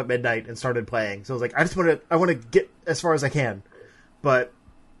picked it up at midnight and started playing. So I was like, I want to get as far as I can. But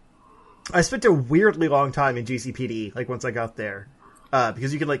I spent a weirdly long time in GCPD. Like once I got there,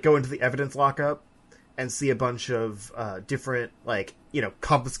 because you can like go into the evidence lockup and see a bunch of different like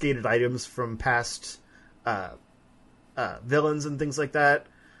confiscated items from past villains and things like that.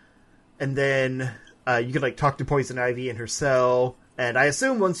 And then you can like talk to Poison Ivy in her cell. And I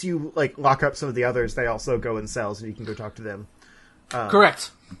assume once you like lock up some of the others, they also go in cells and you can go talk to them.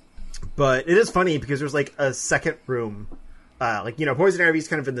 Correct. But it is funny because there's like a second room. Poison Ivy's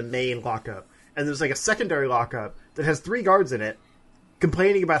kind of in the main lockup. And there's like a secondary lockup that has 3 guards in it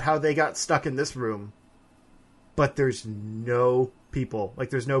complaining about how they got stuck in this room. But there's no people. Like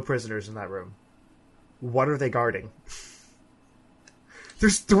there's no prisoners in that room. What are they guarding?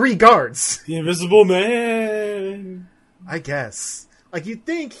 There's 3 guards. The Invisible Man. I guess. Like, you'd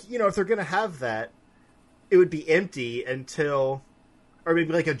think, if they're gonna have that, it would be empty until... Or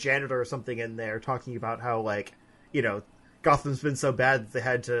maybe, like, a janitor or something in there talking about how, like, Gotham's been so bad that they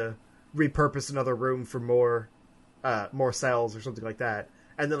had to repurpose another room for more cells or something like that.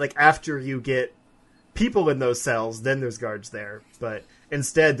 And then, like, after you get people in those cells, then there's guards there. But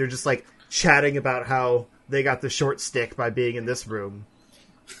instead, they're just, like, chatting about how they got the short stick by being in this room.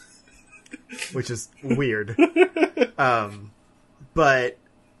 Which is weird. But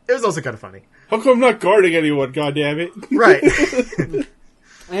it was also kind of funny. How come I'm not guarding anyone, goddammit? Right.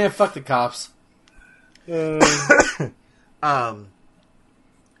 Fuck the cops. But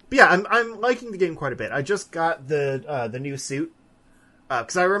yeah, I'm liking the game quite a bit. I just got the new suit.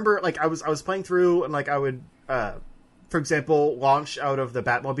 Because I remember, like, I was playing through, and, like, I would, for example, launch out of the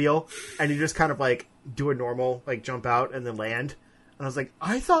Batmobile, and you just kind of, like, do a normal, like, jump out and then land. And I was like,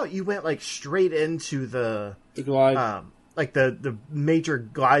 I thought you went, like, straight into the glide. Like, the major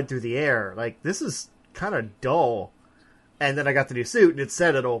glide through the air. Like, this is kind of dull. And then I got the new suit, and it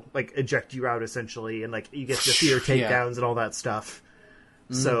said it'll, like, eject you out, essentially, and, like, you get to see your takedowns and all that stuff.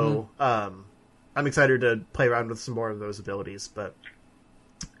 Mm-hmm. So, I'm excited to play around with some more of those abilities, but...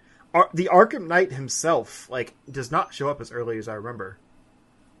 the Arkham Knight himself, like, does not show up as early as I remember.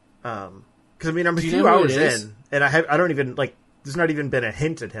 Because, I mean, I'm a few hours in, and I don't even, like, there's not even been a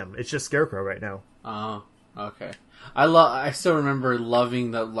hint at him. It's just Scarecrow right now. Oh, okay. I still remember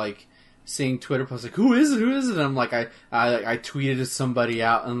loving the, like, seeing Twitter posts, like, who is it? And I'm like, I tweeted somebody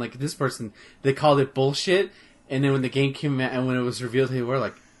out, and, like, this person, they called it bullshit, and then when the game came out, and when it was revealed, they were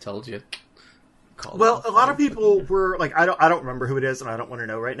like, told you. Well, a lot of people were like, I don't remember who it is, and I don't want to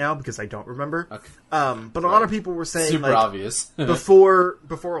know right now because I don't remember. Okay. But a lot of people were saying super like, obvious before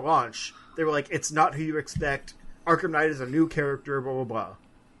launch, they were like, it's not who you expect. Arkham Knight is a new character, blah blah blah.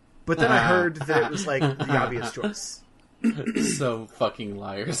 But then I heard that it was like the obvious choice. So fucking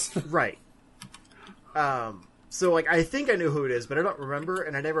liars, right? So like, I think I knew who it is, but I don't remember,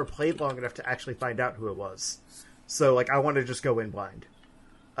 and I never played long enough to actually find out who it was. So like, I want to just go in blind.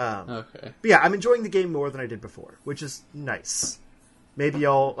 Okay. But yeah, I'm enjoying the game more than I did before, which is nice. Maybe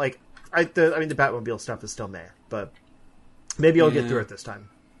I'll like the Batmobile stuff is still meh, but maybe I'll get through it this time.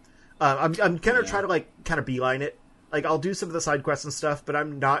 I'm gonna try to like kind of beeline it. Like I'll do some of the side quests and stuff, but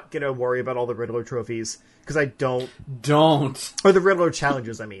I'm not gonna worry about all the Riddler trophies because I don't or the Riddler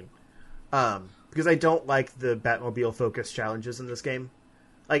challenges. I mean, because I don't like the Batmobile focused challenges in this game.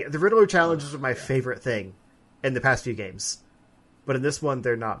 Like the Riddler challenges are my favorite thing in the past few games. But in this one,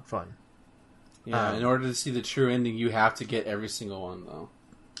 they're not fun. Yeah, in order to see the true ending, you have to get every single one, though.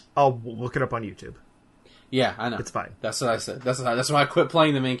 I'll look it up on YouTube. Yeah, I know. It's fine. That's what I said. That's why I quit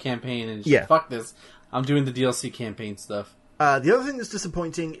playing the main campaign and fuck this. I'm doing the DLC campaign stuff. The other thing that's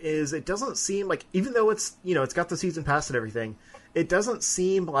disappointing is it doesn't seem like, even though it's it's got the season pass and everything, it doesn't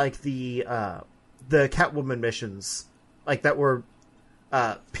seem like the Catwoman missions like that were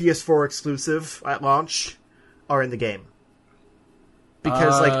PS4 exclusive at launch are in the game.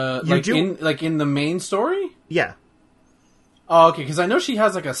 Because in the main story, yeah. Oh, okay. Because I know she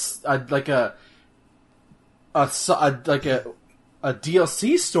has like a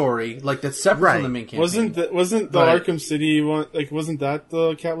DLC story like that's separate from the main campaign. Wasn't the Arkham City one wasn't that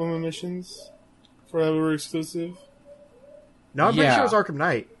the Catwoman missions for that were exclusive? No, I'm pretty sure it was Arkham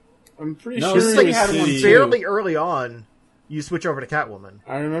Knight. I'm pretty sure it was had one fairly early on. You switch over to Catwoman.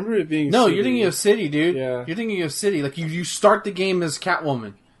 I remember it being No, City. You're thinking of City, dude. Yeah. You're thinking of City. Like, you start the game as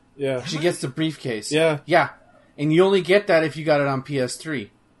Catwoman. Yeah. She gets the briefcase. Yeah. Yeah. And you only get that if you got it on PS3.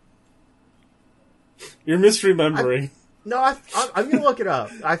 You're misremembering. I'm going to look it up.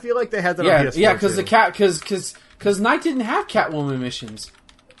 I feel like they had that on PS4 Yeah, because because Knight didn't have Catwoman missions.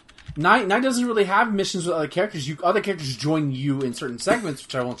 Knight doesn't really have missions with other characters. Other characters join you in certain segments,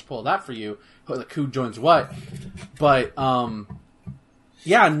 which I won't spoil that for you. Like who joins what, but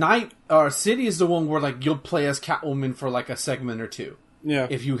yeah, Knight or City is the one where like you'll play as Catwoman for like a segment or two. Yeah.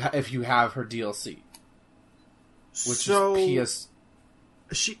 If you have her DLC, which is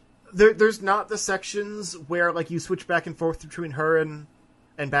PS. There's not the sections where like you switch back and forth between her and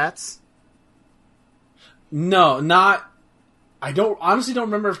Bats. No, not. I honestly don't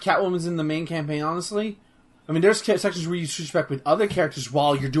remember if Catwoman's in the main campaign. Honestly, I mean, there's sections where you switch back with other characters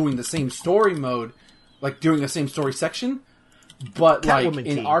while you're doing the same story mode, like doing the same story section. But Catwoman like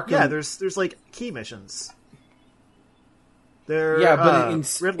in key. Arkham, yeah, there's like key missions. Yeah, but in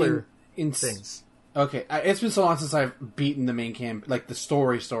Riddler in things. Okay, it's been so long since I've beaten the main like the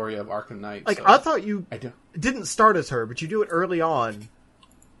story of Arkham Knight. Like so I thought you I do. didn't start as her, but you do it early on,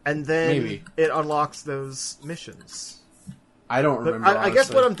 and then Maybe. it unlocks those missions. I don't But remember. I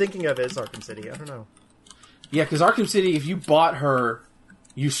guess what I'm thinking of is Arkham City. I don't know. Yeah, because Arkham City, if you bought her,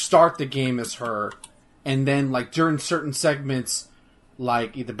 you start the game as her, and then like during certain segments,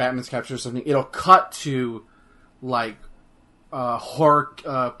 like either Batman's captured or something, it'll cut to like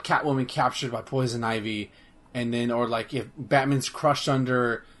Catwoman captured by Poison Ivy, and then or like if Batman's crushed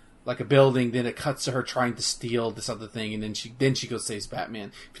under like a building, then it cuts to her trying to steal this other thing, and then she goes saves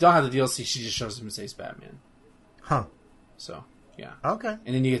Batman. If you don't have the DLC, she just shows him and saves Batman. Huh. So yeah. Okay.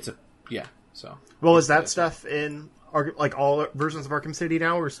 And then you get to So Well, is that stuff in like all versions of Arkham City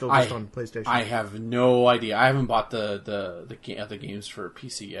now, or still just on PlayStation? I have no idea. I haven't bought the other games for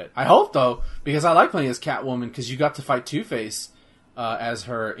PC yet. I hope though, because I like playing as Catwoman because you got to fight Two-Face as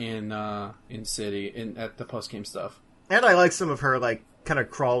her in City at the post game stuff. And I like some of her like kind of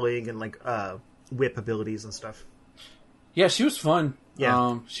crawling and like whip abilities and stuff. Yeah, she was fun.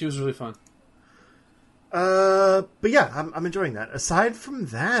 Yeah, she was really fun. But yeah, I'm enjoying that. Aside from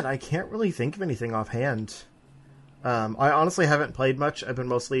that, I can't really think of anything offhand. I honestly haven't played much. I've been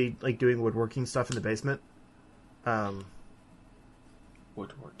mostly like doing woodworking stuff in the basement.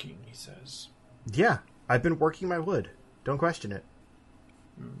 Woodworking, he says. Yeah, I've been working my wood. Don't question it.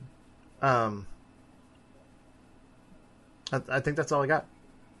 I think that's all I got.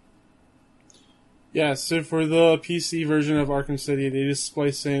 Yeah, so for the PC version of Arkham City, they just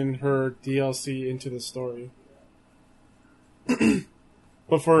splice in her DLC into the story.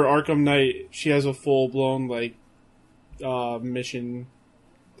 But for Arkham Knight, she has a full-blown, like, mission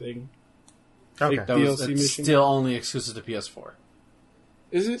thing. Okay. Like, That's DLC mission. still only exclusive to PS4.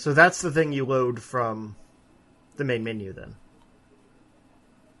 Is it? So that's the thing you load from the main menu, then.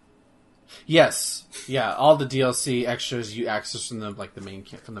 Yes, yeah, all the DLC extras you access from the main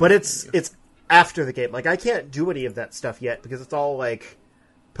from the. But main it's menu. it's after the game. Like I can't do any of that stuff yet because it's all like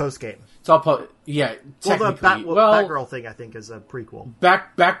post game. It's all yeah. Well, the Technically, Batgirl thing I think is a prequel.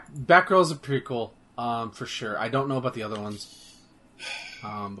 Batgirl's a prequel, for sure. I don't know about the other ones,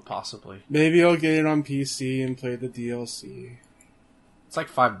 but possibly. Maybe I'll get it on PC and play the DLC. It's like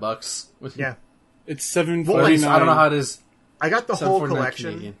 $5. Yeah, It's $7.49. Well, at least, I don't know how it is. I got the whole $7.49 collection,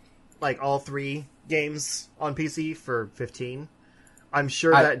 Canadian. like all 3 games on PC for $15. I'm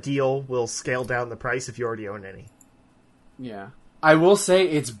sure that deal will scale down the price if you already own any. Yeah. I will say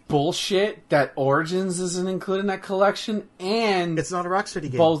it's bullshit that Origins isn't included in that collection, and It's not a Rocksteady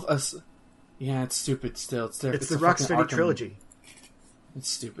game. both us. Yeah, it's stupid. Still, it's it's the a fucking Rocksteady Arkham trilogy. It's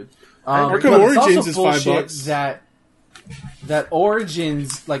stupid. Arkham but it's Origins also is bullshit $5. That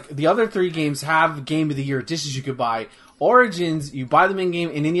Origins, like the other 3 games, have Game of the Year editions you could buy. Origins, you buy the main game,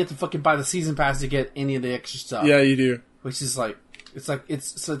 and then you have to fucking buy the season pass to get any of the extra stuff. Yeah, you do. Which is like,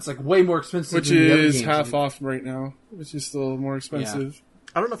 it's way more expensive. Which than the other is games. half off right now, which is still more expensive.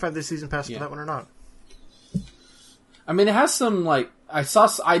 I don't know if I have the season pass for that one or not. I mean, it has some I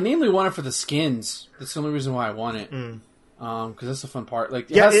namely want it for the skins. That's the only reason why I want it. Because that's the fun part. Like,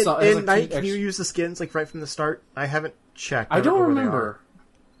 it Yeah, has some, it has in Night, can you use the skins like right from the start? I haven't checked. I don't where they remember. are.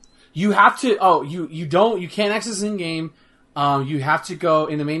 You have to. Oh, you don't. You can't access in game. You have to go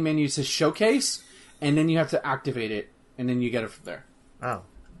in the main menu. It says showcase, and then you have to activate it, and then you get it from there. Oh,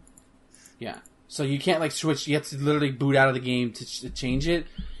 Yeah. So you can't switch. You have to literally boot out of the game to change it.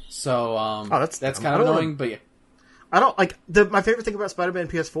 So that's kind of annoying. But yeah, I don't like my favorite thing about Spider-Man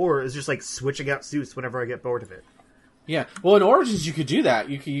PS4 is just like switching out suits whenever I get bored of it. yeah. Well, in Origins you could do that.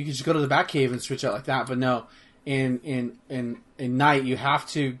 You could just go to the Batcave and switch out like that. But no, in Night you have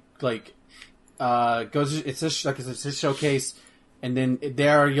to go to it's a showcase, and then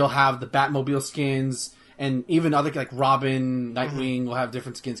there you'll have the Batmobile skins, and even other like Robin, Nightwing will have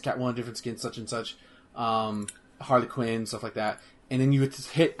different skins, Catwoman different skins, such and such, Harley Quinn, stuff like that. and then you would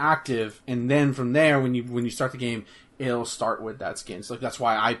hit active, and then from there, when you start the game, it'll start with that skin. So that's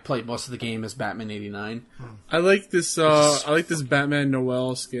why I played most of the game as Batman 89. I like this. I like this Batman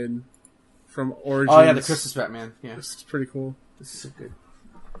Noel skin from Origins. Oh yeah, the Christmas Batman. Yeah, This is pretty cool. this is so good.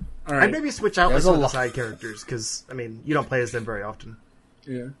 All I'd right. maybe switch out There's some a of the lot. side characters, because, I mean, you don't play as them very often.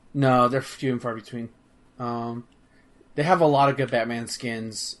 Yeah. No, they're few and far between. They have a lot of good Batman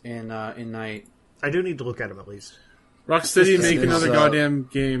skins in Night. I do need to look at them at least. Rocksteady, This make is, another goddamn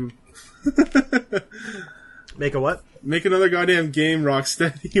game. Make a what? Make another goddamn game,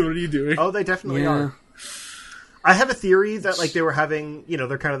 Rocksteady. What are you doing? Oh, they definitely Yeah. are. I have a theory that, like, they were having,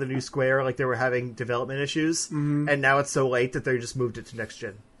 they're kind of the new Square, like, they were having development issues, and now it's so late that they just moved it to next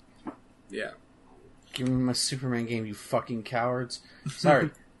gen. Yeah. Give me my Superman game, you fucking cowards. Sorry.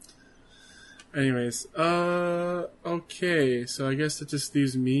 Anyways, okay. So I guess that just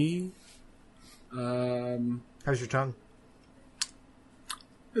leaves me. How's your tongue?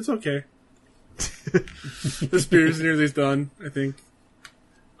 It's okay. This beer is nearly done, I think.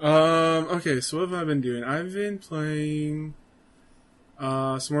 Okay, so what have I been doing? I've been playing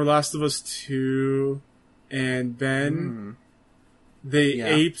some more Last of Us 2, and Ben, they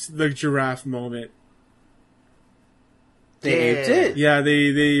aped the giraffe moment. They aped it. Yeah,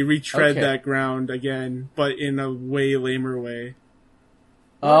 they retread Okay. that ground again, but in a way lamer way.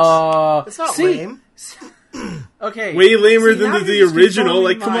 It's not lame. Okay. Way lamer See, than now the you're just original.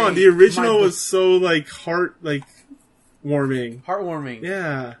 Like, confirming come on, my- the original my- was so warming. heartwarming.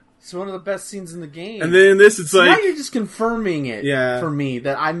 Yeah. It's one of the best scenes in the game. And then in this, it's So now like, you're just confirming it. Yeah. For me,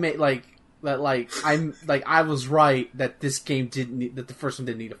 that I made I was right that this game didn't need, that the first one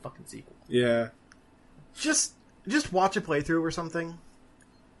didn't need a fucking sequel. yeah. Just watch a playthrough or something,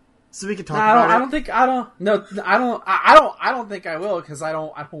 so we can talk No, about it. I don't think I will, because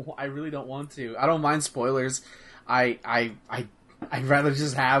I really don't want to. I don't mind spoilers. I'd rather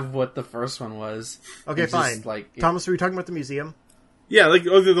just have what the first one was. Okay, It's fine. just, like, Thomas, were you talking about the museum? Yeah, like,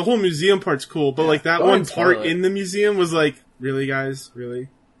 the whole museum part's cool, but like that Go one ahead and part spoil it. in the museum was like, really, guys? Really?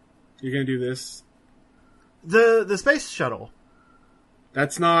 You're gonna do this? The space shuttle.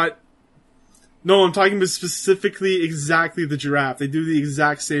 That's not... No, I'm talking about specifically exactly the giraffe. They do the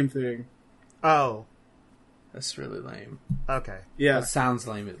exact same thing. Oh, That's really lame. okay. Yeah. That sounds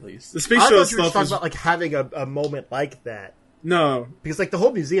lame, at least. The space I shuttle thought you were just stuff talking was... about like having a moment like that, No. because like the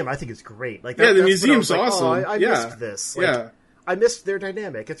whole museum, I think is great. Like Yeah, the that's when I museum's was like, awesome. Oh, I Yeah. missed this. Like, Yeah. I missed their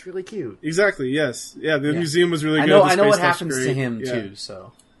dynamic. It's really cute. Exactly, yes. Yeah, the Yeah. museum was really I good. know. The I know space what stuff's happens to great. him Yeah. too.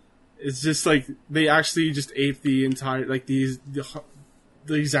 So It's just like, they actually just aped the entire, like, the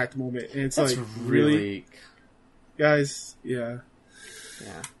exact moment. And it's that's like, really guys, yeah.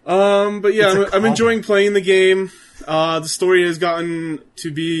 yeah. But yeah, It's a I'm callback. enjoying playing the game. The story has gotten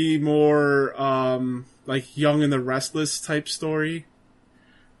to be more, like Young and the Restless type story.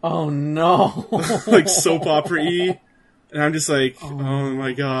 Oh no! Like soap opera-y. And I'm just like, oh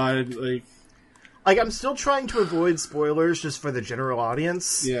my god, like, Like I'm still trying to avoid spoilers just for the general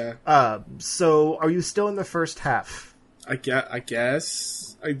audience. yeah. So are you still in the first half? I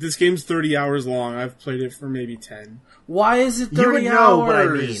guess. This game's 30 hours long. I've played it for maybe 10. Why is it 30 You would know hours? what I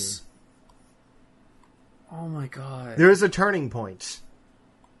mean. Oh my god! There is a turning point.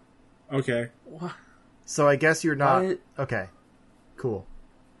 Okay. What? So I guess you're not. What? Okay. Cool.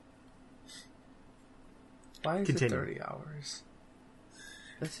 Why is Continue. it 30 hours?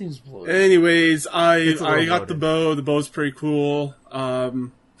 That seems bloated. Anyways, It's I a little got the loaded. bow. The bow's pretty cool.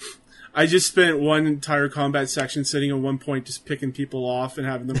 I just spent one entire combat section sitting at one point just picking people off and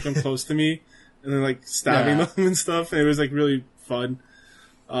having them come close to me and then like stabbing Yeah. them and stuff. And it was like really fun.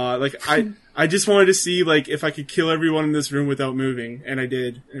 I just wanted to see like if I could kill everyone in this room without moving, and I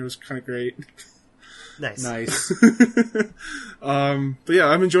did. And it was kind of great. Nice. Nice. But yeah,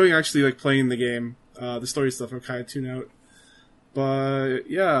 I'm enjoying actually like playing the game. The story stuff I'm kind of tuned out. But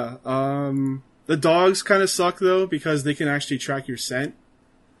yeah, the dogs kind of suck though because they can actually track your scent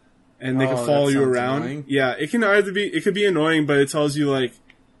and they Oh, can that follow you sounds around. annoying. Yeah, it could be annoying, but it tells you like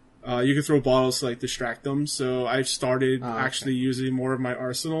you can throw bottles to like distract them. So I've started okay. actually using more of my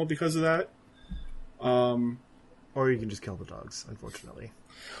arsenal because of that. Or you can just kill the dogs, unfortunately.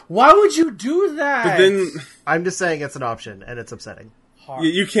 Why would you do that? But then I'm just saying it's an option, and it's upsetting.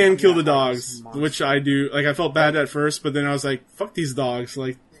 you can kill the Yeah, dogs, monster. which I do. Like I felt bad at first, but then I was like, "Fuck these dogs!"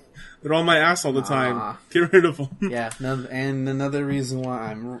 Like they're on my ass all the time. Nah. Get rid of them. Yeah, and another reason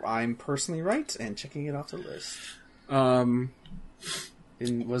why I'm personally right and checking it off the list. And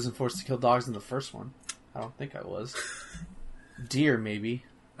wasn't forced to kill dogs in the first one. I don't think I was. Deer, maybe.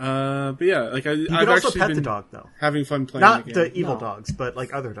 But yeah, like You I've can also actually pet been the dog, though. having fun playing Not the the game. evil No. dogs, but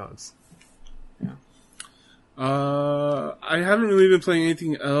like other dogs. I haven't really been playing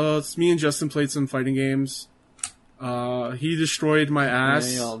anything else. Me and Justin played some fighting games. He destroyed my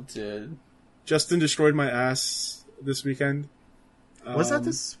ass. They all did. Justin destroyed my ass this weekend. Was that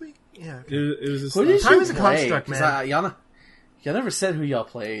this week? Yeah. Okay. It was this Who did Time you is a play? construct, 'Cause man. y'all never said who y'all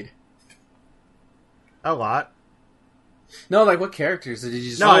played. A lot. No, like what characters did you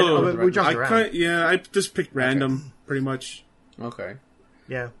just? No, we jumped I around. I just picked random, pretty much. Okay.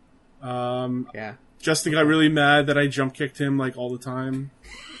 Yeah. Yeah. Justin got really mad that I jump kicked him like all the time,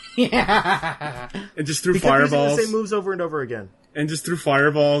 Yeah. and just threw He kept using fireballs, the same moves over and over again. and just threw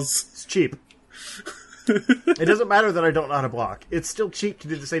fireballs. It's cheap. It doesn't matter that I don't know how to block. It's still cheap to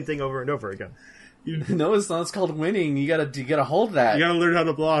do the same thing over and over again. No, it's not. It's called winning. You gotta hold that. You gotta learn how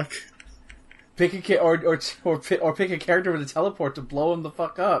to block. Pick a or pick a character with a teleport to blow him the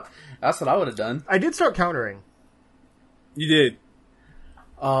fuck up. That's what I would have done. I did start countering. You did.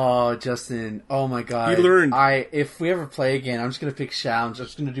 Oh, Justin. Oh my god. You learned. If we ever play again, I'm just gonna pick Shao. I'm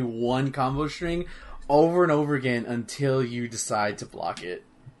just gonna do one combo string over and over again until you decide to block it.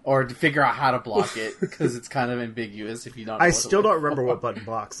 Or to figure out how to block it, because it's kind of ambiguous if you don't know I what still to don't remember what button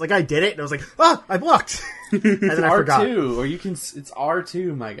blocks. Like, I did it, and I was like, ah, I blocked! And then I forgot. R2, or you can... It's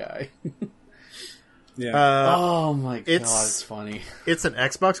R2, my guy. Yeah. Oh my god, it's- it's funny. It's an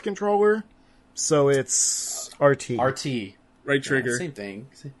Xbox controller, so it's RT. RT. Right trigger. Yeah, same thing.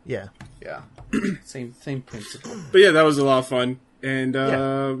 Yeah. Yeah. same principle. But yeah, that was a lot of fun. And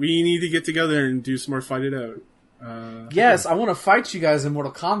Yeah. we need to get together and do some more Fight It Out. Yes, I want to fight you guys in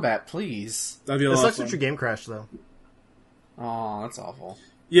Mortal Kombat, please. That'd be a It lot of sucks fun. that your game crashed, though. Oh, that's awful.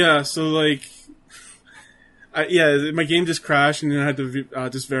 Yeah, so like... my game just crashed and then I had to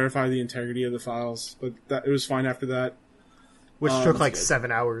just verify the integrity of the files. But it was fine after that. Which took like good.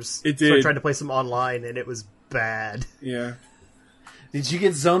 7 hours. It So I did. tried to play some online, and it was bad. Yeah. Did you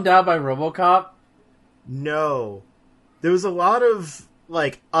get zoned out by RoboCop? No. There was a lot of,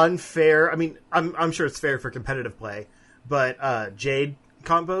 like, unfair... I mean, I'm sure it's fair for competitive play, but Jade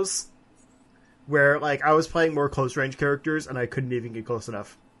combos, where, like, I was playing more close-range characters, and I couldn't even get close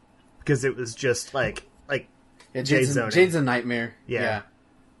enough. Because it was just, like Yeah, Jade zoning. Jade's a nightmare. Yeah.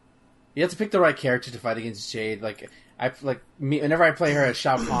 You have to pick the right character to fight against Jade. Whenever I play her as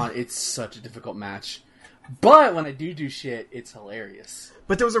Shao Kahn, it's such a difficult match. But when I do shit, it's hilarious.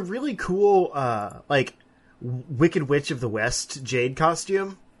 But there was a really cool, Wicked Witch of the West Jade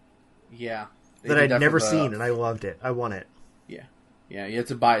costume Yeah. They that did I'd that never for the- seen, and I loved it. I want it. Yeah. Yeah, you have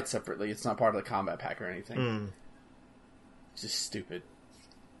to buy it separately. It's not part of the combat pack or anything. It's just stupid.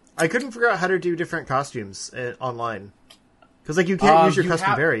 I couldn't figure out how to do different costumes online. Because, like, you can't use your you custom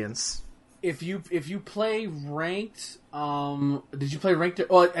have- variants. If you play ranked, did you play ranked?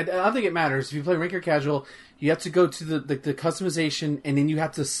 Well, I don't think it matters. If you play ranked or casual, you have to go to the customization, and then you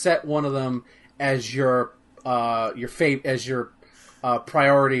have to set one of them as your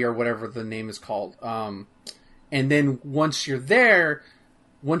priority or whatever the name is called. And then once you're there,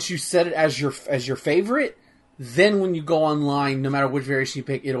 once you set it as your favorite, then when you go online, no matter which variation you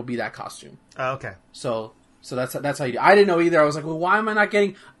pick, it'll be that costume. Oh, okay. So that's how you do. I didn't know either. I was like, well, why am I not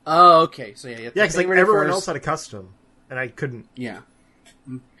getting? Oh, okay. So yeah, you have to Yeah, because like, favorite it everyone first. else had a custom, and I couldn't. Yeah,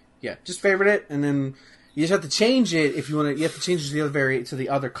 yeah. Just favorite it, and then you just have to change it if you want to. You have to change it to the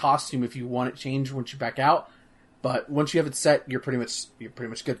other costume if you want it changed once you back out. But once you have it set, you're pretty much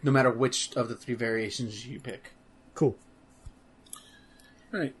good, no matter which of the 3 variations you pick. Cool.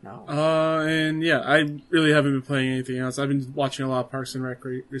 Right. No. And yeah, I really haven't been playing anything else. I've been watching a lot of Parks and Rec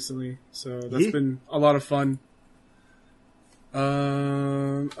recently, so that's Yeah. been a lot of fun.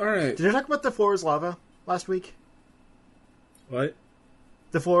 Alright. Did I talk about The Floor is Lava last week? What?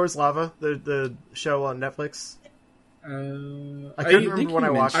 The Floor is Lava, the show on Netflix? I I couldn't think remember when you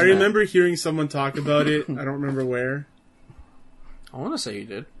I watched I it. remember hearing someone talk about it. I don't remember where. I want to say you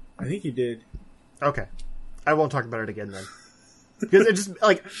did. I think he did. Okay. I won't talk about it again then. Because it just,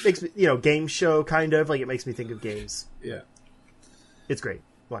 like, makes me, game show kind of, like, it makes me think of games. Yeah. It's great.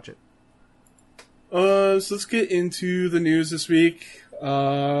 Watch it. So let's get into the news this week.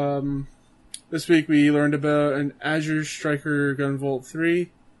 This week we learned about an Azure Striker Gunvolt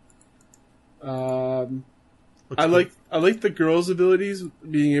 3. I like the girl's abilities,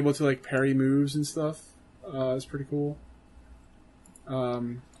 being able to like parry moves and stuff. It's pretty cool.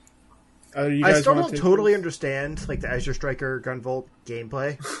 I still don't totally understand, like, the Azure Striker Gunvolt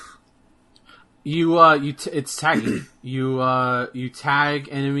gameplay. It's tagging. You tag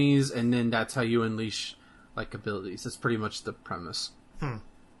enemies, and then that's how you unleash like abilities. That's pretty much the premise.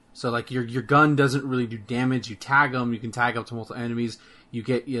 So like your gun doesn't really do damage. You tag them. You can tag up to multiple enemies. You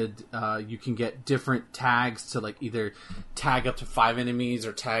can get different tags to like either tag up to 5 enemies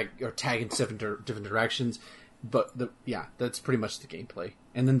or tag in different directions. but that's pretty much the gameplay.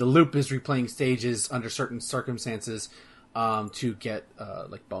 And then the loop is replaying stages under certain circumstances to get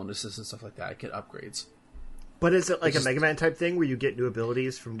like bonuses and stuff like that, get upgrades. But is it like a Mega Man type thing where you get new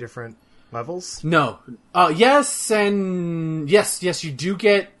abilities from different levels? No. Yes, you do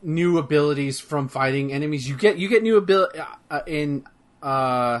get new abilities from fighting enemies. You get new ability trying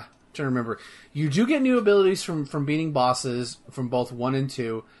to remember. You do get new abilities from beating bosses from both 1 and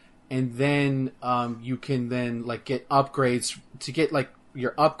 2, and then you can then like get upgrades. To get like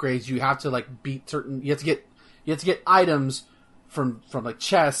your upgrades, you have to like beat certain. You have to get items from like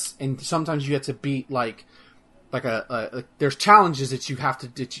chests, and sometimes you have to beat like there's challenges that you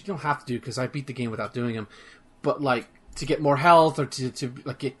don't have to do, because I beat the game without doing them, but like to get more health or to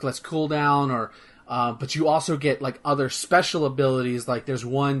like get less cooldown, or but you also get like other special abilities. Like there's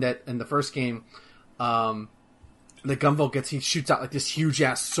one that in the first game, the Gunvolt gets, he shoots out like this huge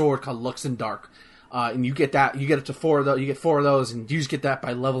ass sword called Luxendark. And you get that, you get up to 4 of those, you get 4 of those, and you just get that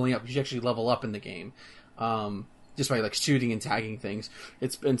by leveling up. You actually level up in the game. Just by like shooting and tagging things.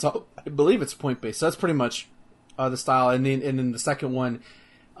 I believe it's point based. So that's pretty much the style. And then the second one,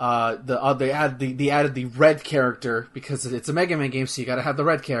 they added the red character, because it's a Mega Man game, so you got to have the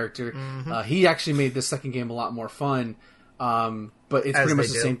red character. Mm-hmm. He actually made the second game a lot more fun. But it's pretty much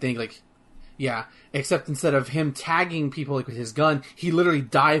the same thing. Like, yeah, except instead of him tagging people like with his gun, he literally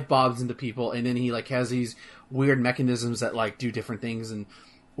dive bombs into people, and then he like has these weird mechanisms that like do different things. And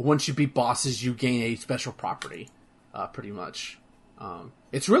once you beat bosses, you gain a special property. Pretty much,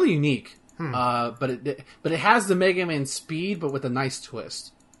 it's really unique. But it has the Mega Man speed, but with a nice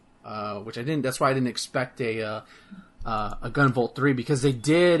twist, which I didn't. That's why I didn't expect a Gunvolt 3, because they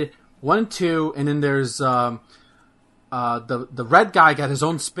did 1 and 2, and then there's the red guy got his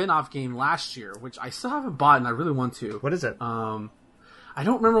own spin-off game last year, which I still haven't bought, and I really want to. What is it? I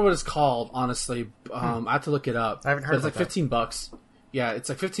don't remember what it's called, honestly. I have to look it up. I haven't heard. But it's like $15. Yeah, it's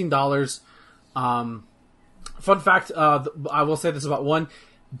like $15. Fun fact, I will say this about 1.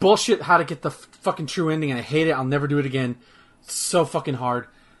 Bullshit how to get the fucking true ending, and I hate it. I'll never do it again. It's so fucking hard.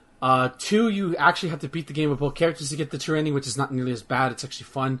 2, you actually have to beat the game with both characters to get the true ending, which is not nearly as bad. It's actually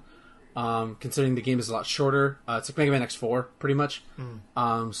fun, considering the game is a lot shorter. It's like Mega Man X4, pretty much.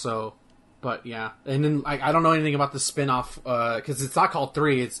 But yeah. And then I don't know anything about the spin-off, because it's not called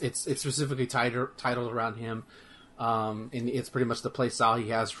 3. It's specifically titled around him. And it's pretty much the play style he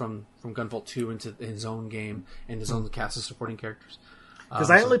has from Gunvolt 2 into his own game and his own cast of supporting characters. Because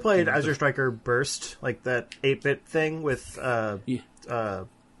I only played Azure Striker Burst, like that 8-bit thing with not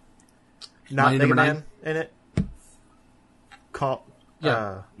Mega Man in it.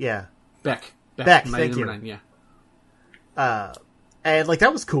 Beck, thank you. 9, yeah. And like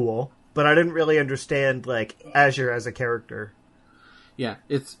that was cool, but I didn't really understand like Azure as a character. Yeah,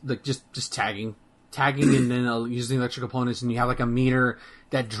 it's like just tagging, and then using electrical opponents, and you have like a meter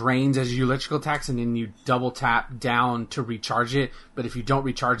that drains as you electrical attacks, and then you double tap down to recharge it. But if you don't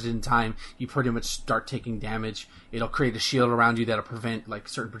recharge it in time, you pretty much start taking damage. It'll create a shield around you that'll prevent like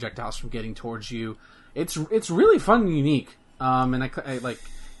certain projectiles from getting towards you. It's really fun and unique. And I like,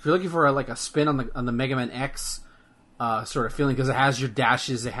 if you're looking for a spin on the Mega Man X sort of feeling, because it has your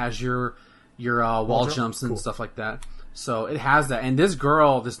dashes, it has your wall jumps and cool stuff like that. So it has that. And this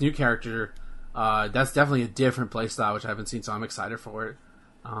new character, that's definitely a different playstyle, which I haven't seen, so I'm excited for it.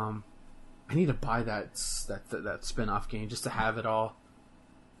 I need to buy that spin-off game just to have it all.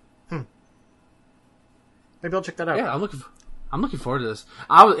 Maybe I'll check that out. Yeah, I'm looking forward to this.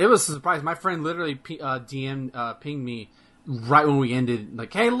 It was a surprise. My friend literally pinged me right when we ended,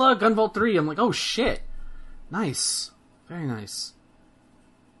 like, "Hey, look, Gunvolt 3." I'm like, "Oh shit, nice, very nice."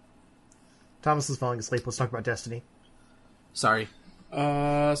 Thomas is falling asleep. Let's talk about Destiny. Sorry.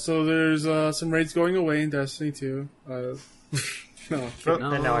 So there's some raids going away in Destiny 2. No.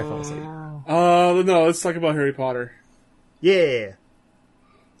 And now I fall asleep. No, let's talk about Harry Potter. Yeah.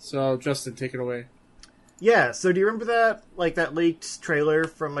 So, Justin, take it away. Yeah, so do you remember that leaked trailer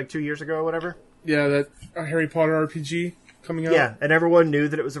from 2 years ago or whatever? Yeah, that Harry Potter RPG coming out. Yeah, and everyone knew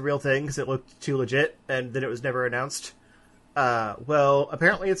that it was a real thing because it looked too legit, and then it was never announced. Well,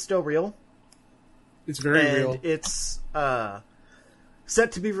 apparently it's still real. It's very real. It's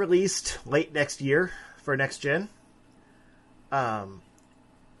set to be released late next year for next gen. And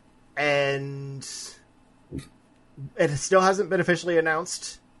it still hasn't been officially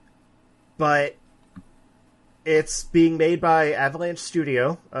announced, but it's being made by Avalanche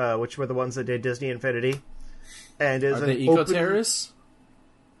Studio, which were the ones that did Disney Infinity, and is Are they eco-terrorists?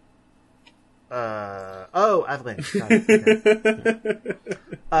 Avalanche. Got it.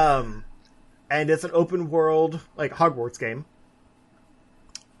 Okay. And it's an open world Hogwarts game.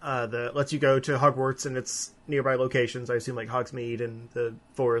 that lets you go to Hogwarts and its nearby locations. I assume like Hogsmeade and the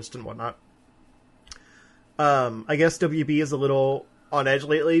forest and whatnot. I guess WB is a little on edge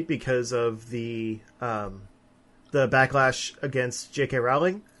lately because of the backlash against J.K.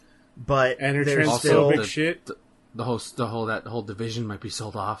 Rowling, but And her there's transphobic still shit. The whole division might be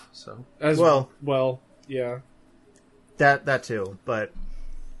sold off. So Well, yeah. that too. But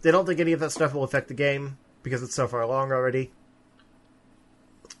they don't think any of that stuff will affect the game because it's so far along already,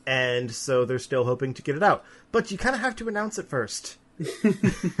 and so they're still hoping to get it out. But you kind of have to announce it first.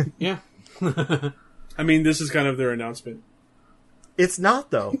 yeah. I mean, this is kind of their announcement. It's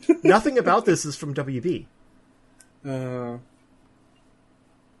not though. Nothing about this is from WB. But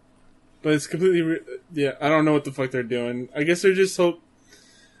it's completely... yeah, I don't know what the fuck they're doing. I guess they're just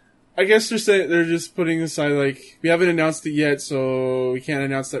I guess they're saying they're just putting aside, like, we haven't announced it yet, so we can't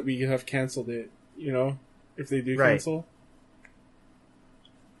announce that we have canceled it, you know? If they do Right. cancel.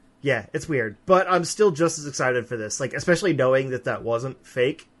 Yeah, it's weird. But I'm still just as excited for this. Like, especially knowing that wasn't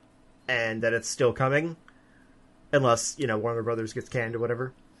fake and that it's still coming. Unless, Warner Brothers gets canned or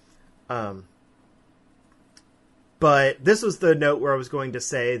whatever. But this was the note where I was going to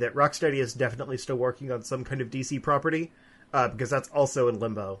say that Rocksteady is definitely still working on some kind of DC property, because that's also in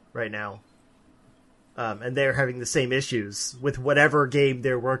limbo right now. And they're having the same issues with whatever game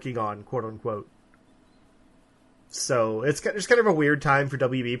they're working on, quote unquote. So it's kind of a weird time for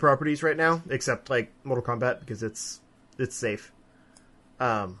WB properties right now, except like Mortal Kombat because it's safe.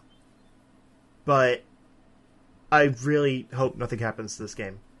 But I really hope nothing happens to this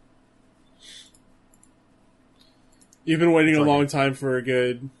game. You've been waiting a long time for a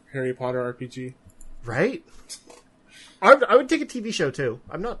good Harry Potter RPG. Right? I would take a TV show too.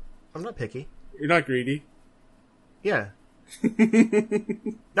 I'm not picky. You're not greedy. Yeah.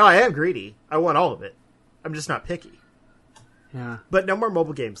 No, I am greedy. I want all of it. I'm just not picky. Yeah. But no more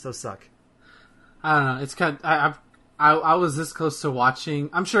mobile games. Those suck. I don't know. It's kind of, I was this close to watching.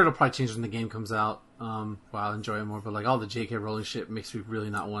 I'm sure it'll probably change when the game comes out. Well, I'll enjoy it more. But like all the J.K. Rowling shit makes me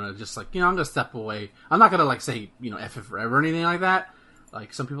really not want to just like, I'm gonna step away. I'm not gonna like say F it forever or anything like that.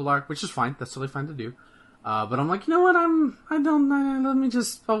 Like some people are, which is fine. That's totally fine to do. But I'm like, you know what?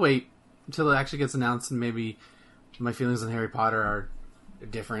 I'll wait until it actually gets announced and maybe my feelings on Harry Potter are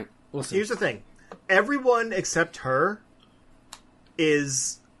different. We'll see. Here's the thing. Everyone except her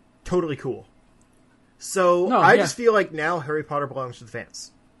is totally cool. So I just feel like now Harry Potter belongs to the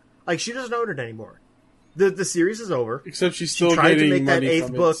fans. Like, she doesn't own it anymore. The series is over. Except she's still she tried getting to make that money eighth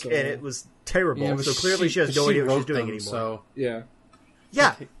from book, it, so. and it was terrible. Yeah, so clearly she has no idea what she's doing anymore. So Yeah.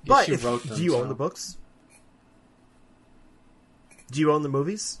 Yeah, If but she wrote them, do you own so. the books? Do you own the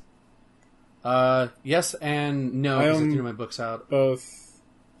movies? yes and no, I because I own threw my books out. both.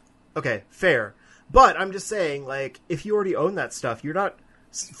 Okay, fair. But I'm just saying, like, if you already own that stuff, you're not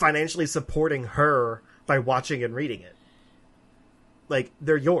financially supporting her by watching and reading it. Like,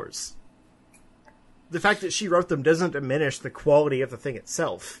 they're yours. The fact that she wrote them doesn't diminish the quality of the thing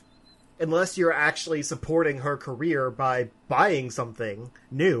itself. Unless you're actually supporting her career by buying something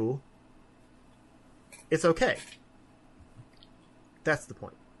new, it's okay. That's the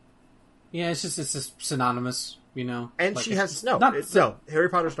point. Yeah, it's just synonymous, And like, she has no, not- no. Harry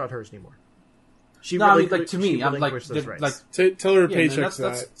Potter's not hers anymore. She No, I mean, relinqu- like, to she me, I'm like, relinquished those rights. like, Tell her Yeah, man, paycheck's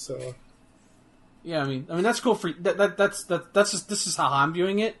that's- that, so... yeah, I mean that's cool for that's just this is how I'm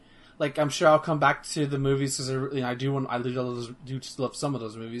viewing it. Like, I'm sure I'll come back to the movies because I do love some of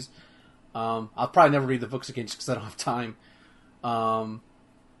those movies. I'll probably never read the books again just because I don't have time. But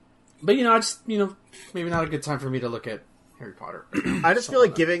I just maybe not a good time for me to look at Harry Potter. I just feel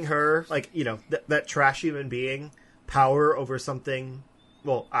like giving her, like, that trash human being power over something,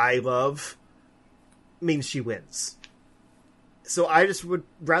 well, I love, means she wins. So I just would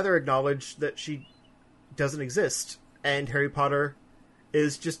rather acknowledge that she doesn't exist, and Harry Potter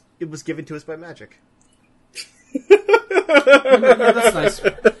is just, it was given to us by magic. Yeah, that's nice.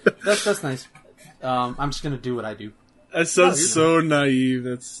 That's nice. I'm just gonna do what I do. That sounds so naive.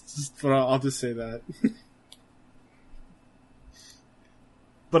 That's just, but I'll just say that.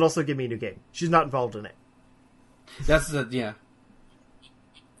 But also give me a new game. She's not involved in it. Yeah.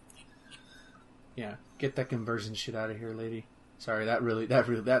 Yeah, get that conversion shit out of here, lady. Sorry,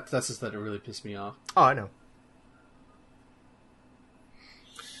 that's just that it really pissed me off. Oh, I know.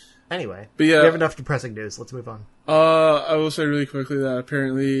 Anyway, But yeah. we have enough depressing news. Let's move on. I will say really quickly that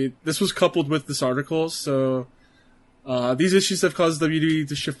apparently this was coupled with this article, so these issues have caused WD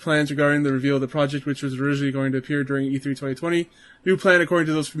to shift plans regarding the reveal of the project, which was originally going to appear during E3 2020. New plan, according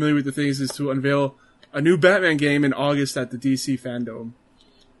to those familiar with the things, is to unveil a new Batman game in August at the DC Fandom.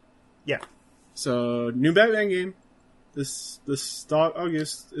 Yeah. So, new Batman game. this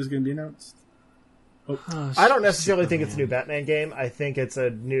August is going to be announced. I don't necessarily think it's a new Batman game. I think it's a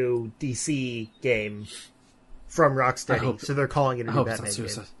new DC game from Rocksteady. So they're calling it a new Batman game.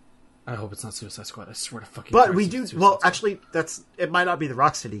 I hope it's not Suicide Squad. I swear to fucking. But we do. Well, actually, it might not be the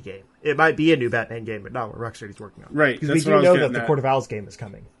Rocksteady game. It might be a new Batman game, but not what Rocksteady's working on. Right. Because we do know that the Court of Owls game is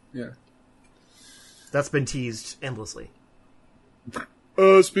coming. Yeah. That's been teased endlessly.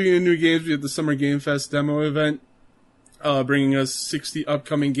 Speaking of new games, we have the Summer Game Fest demo event, bringing us 60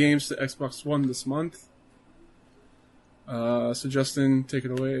 upcoming games to Xbox One this month. So Justin, take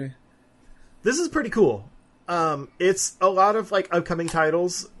it away. This is pretty cool. It's a lot of like upcoming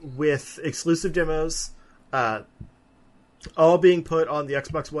titles with exclusive demos, all being put on the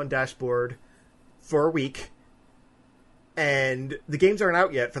Xbox One dashboard for a week. And the games aren't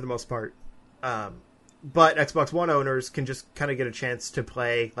out yet for the most part. But Xbox One owners can just kind of get a chance to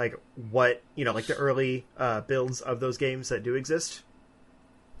play like what, like the early builds of those games that do exist.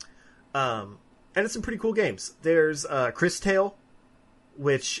 And it's some pretty cool games. There's Chris Tale,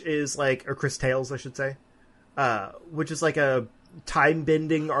 which is like, or Chris Tales, I should say, which is like a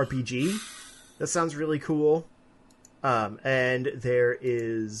time-bending RPG. That sounds really cool. And there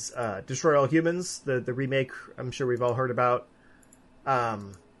is Destroy All Humans, the remake I'm sure we've all heard about.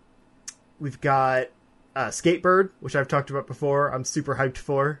 We've got Skatebird, which I've talked about before. I'm super hyped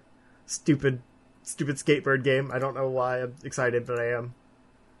for. Stupid Skatebird game. I don't know why I'm excited, but I am.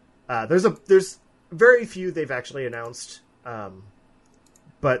 There's very few they've actually announced.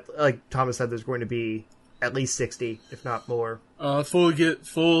 But like Thomas said, there's going to be at least 60, if not more.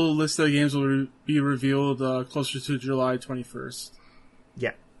 Full list of games will be revealed closer to July 21st.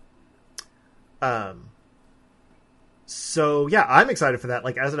 Yeah. So yeah, I'm excited for that.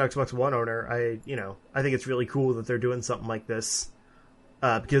 Like as an Xbox One owner, I think it's really cool that they're doing something like this.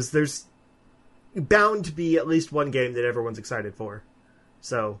 Because there's bound to be at least one game that everyone's excited for.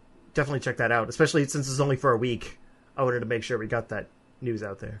 So definitely check that out, especially since it's only for a week. I wanted to make sure we got that news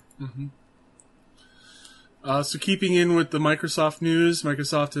out there. Mm-hmm. So keeping in with the Microsoft news,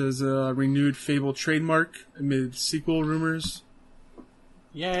 Microsoft has a renewed Fable trademark amid sequel rumors.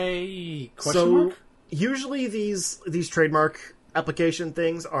 Yay! Question mark? Usually these trademark application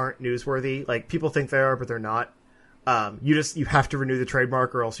things aren't newsworthy. Like people think they are, but they're not. You have to renew the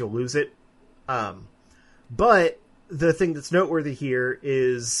trademark or else you'll lose it. But the thing that's noteworthy here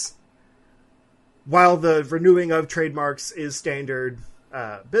is while the renewing of trademarks is standard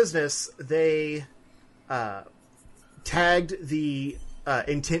business, they tagged the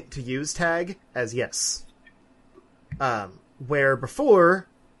intent to use tag as yes. Where before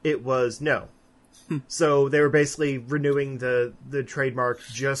it was no. So they were basically renewing the trademark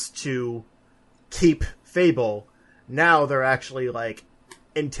just to keep Fable. Now they're actually like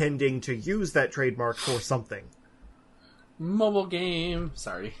intending to use that trademark for something. Mobile game.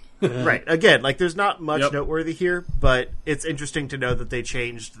 Sorry. Right. Again, like there's not much noteworthy here, but it's interesting to know that they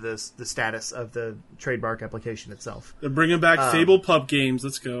changed the status of the trademark application itself. They're bringing back Fable pub games.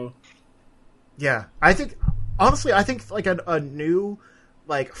 Let's go. Yeah. I think like a new,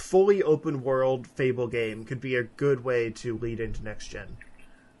 like fully open world Fable game could be a good way to lead into next gen.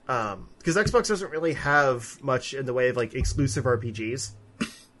 Because Xbox doesn't really have much in the way of like exclusive RPGs.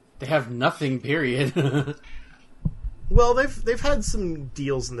 They have nothing, period. Well, they've had some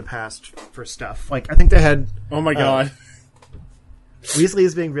deals in the past for stuff. Like I think they had. Oh my god! Weasley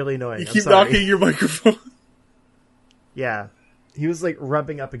is being really annoying. You keep knocking your microphone. Yeah, he was like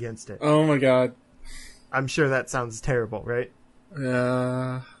rubbing up against it. Oh my god! I'm sure that sounds terrible, right?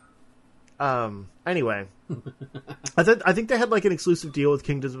 Yeah. Anyway, I think they had like an exclusive deal with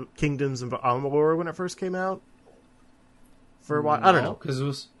Kingdoms of Amalur when it first came out. For a while, I don't know, because it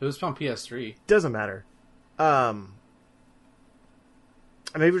was on PS3. Doesn't matter.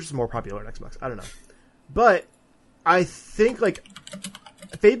 Maybe it's just more popular on Xbox. I don't know. But I think like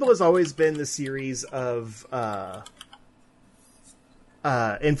Fable has always been the series of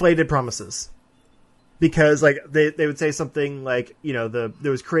inflated promises. Because like they would say something like, there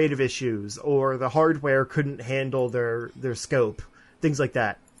was creative issues or the hardware couldn't handle their scope, things like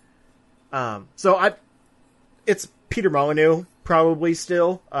that. It's Peter Molyneux probably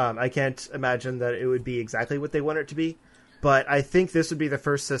still. I can't imagine that it would be exactly what they want it to be. But I think this would be the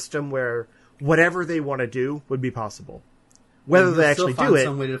first system where whatever they want to do would be possible. Whether they actually do it.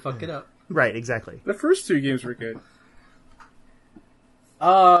 Some way to fuck it up. Right, exactly. The first two games were good.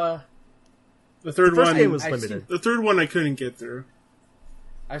 The third one game was limited. The third one I couldn't get through.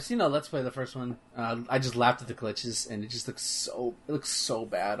 I've seen a Let's Play the first one. I just laughed at the glitches, and it just looks so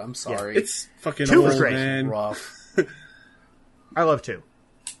bad. I'm sorry. Yeah, it's fucking two old, was great. man. Rough. I love 2.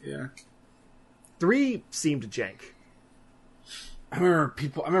 Yeah. 3 seemed jank. I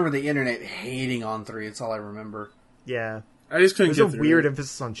remember the internet hating on 3. It's all I remember. Yeah. I just couldn't There's get a through weird it.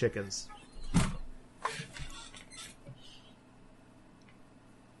 emphasis on chickens.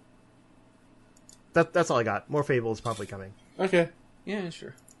 That's all I got. More Fable is probably coming. Okay, Yeah,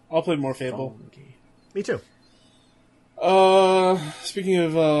 sure. I'll play more Fable. Me too. Speaking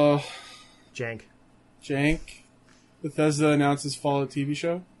of Jank. jank, Bethesda announces Fallout TV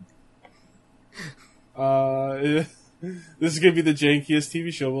show. This is gonna be the jankiest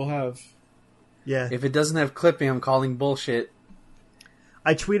TV show we'll have. Yeah. If it doesn't have clipping, I'm calling bullshit.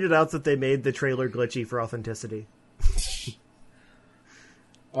 I tweeted out that they made the trailer glitchy for authenticity.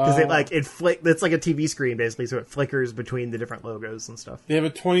 Because it's like a TV screen basically, so it flickers between the different logos and stuff. They have a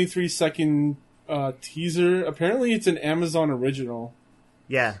 23-second teaser. Apparently, it's an Amazon original.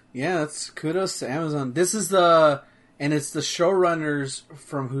 Yeah. Yeah, that's kudos to Amazon. This is and it's the showrunners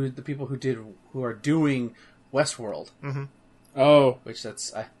from the people who are doing Westworld. Mm-hmm. Oh, Which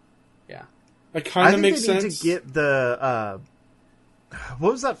that's, yeah. that kind of makes they sense. need to get the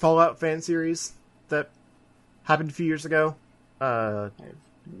what was that Fallout fan series that happened a few years ago? No.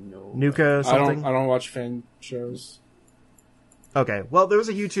 Nuka something. I don't watch fan shows. Okay, well, there was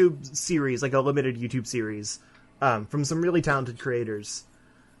a YouTube series, like a limited YouTube series, from some really talented creators,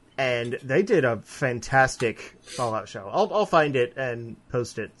 and they did a fantastic Fallout show. I'll find it and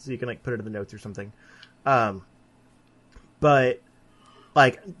post it so you can like put it in the notes or something. But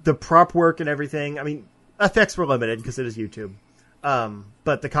like the prop work and everything, I mean, effects were limited because it is YouTube.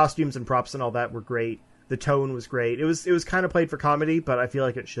 But the costumes and props and all that were great. The tone was great. It was kind of played for comedy, but I feel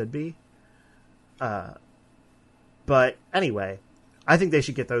like it should be. But anyway, I think they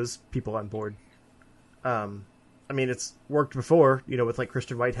should get those people on board. I mean, it's worked before, with like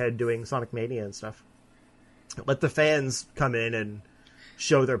Christian Whitehead doing Sonic Mania and stuff. Let the fans come in and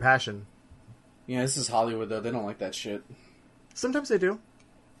show their passion. Yeah, this is Hollywood, though. They don't like that shit. Sometimes they do.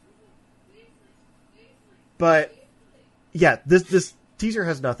 But, yeah, this teaser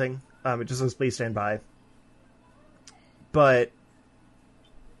has nothing. It just says, please stand by. But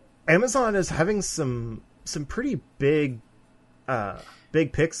Amazon is having some pretty big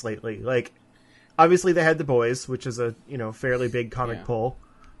picks lately. Like, obviously they had The Boys, which is a, fairly big comic pull.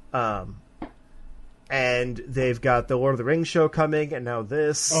 And they've got the Lord of the Rings show coming, and now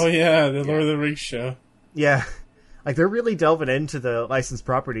this. Oh yeah, the Lord of the Rings show. Yeah. Like, they're really delving into the licensed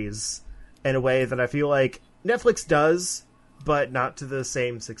properties in a way that I feel like Netflix does, but not to the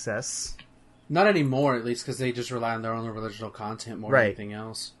same success. Not anymore, at least, because they just rely on their own original content more than anything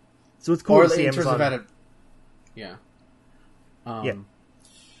else. So it's cool Or to see in terms Amazon. of yeah. Yeah.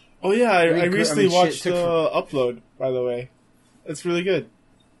 Oh yeah, I mean, recently watched shit took Upload, by the way. It's really good.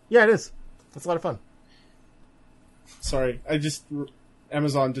 Yeah, it is. It's a lot of fun. Sorry,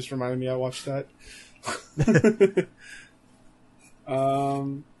 Amazon just reminded me I watched that. I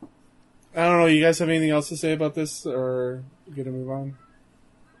don't know, you guys have anything else to say about this, or we gonna move on?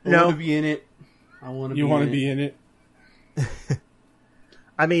 I No. want to be in it. I want to You be want in to be in it?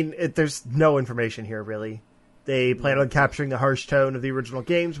 I mean, there's no information here, really. They plan on capturing the harsh tone of the original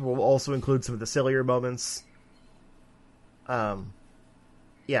games, but will also include some of the sillier moments.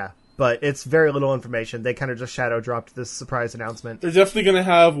 Yeah, but it's very little information. They kind of just shadow dropped this surprise announcement. They're definitely gonna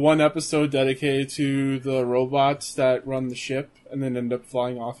have one episode dedicated to the robots that run the ship and then end up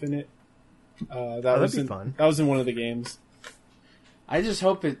flying off in it. That'd be fun. That was in one of the games. I just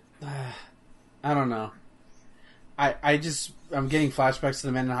hope it... I don't know. I'm getting flashbacks to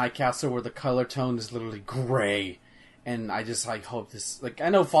the Men in High Castle where the color tone is literally gray. And I just, hope this... I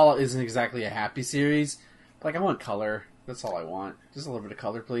know Fallout isn't exactly a happy series, but, I want color. That's all I want. Just a little bit of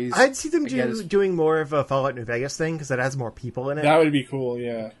color, please. I'd see them doing more of a Fallout New Vegas thing, because it has more people in it. That would be cool,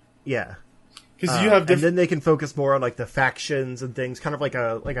 yeah. Yeah. Because you have and then they can focus more on, the factions and things, kind of like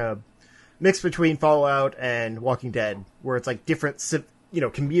a mix between Fallout and Walking Dead, where it's, different...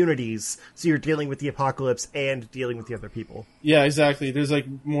 communities, so you're dealing with the apocalypse and dealing with the other people. Yeah, exactly. There's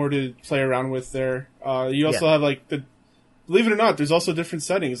more to play around with there. You also have believe it or not, there's also different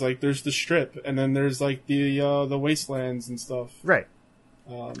settings. There's the Strip, and then there's the wastelands and stuff. Right.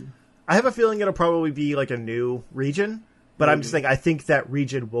 I have a feeling it'll probably be a new region, but I'm just saying I think that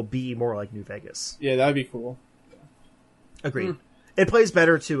region will be more like New Vegas. Yeah, that'd be cool. Agreed. It plays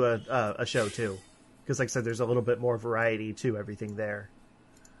better to a show too, because like I said, there's a little bit more variety to everything there.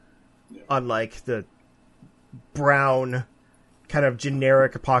 Yeah. Unlike the brown, kind of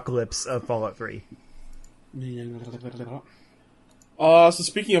generic apocalypse of Fallout 3. So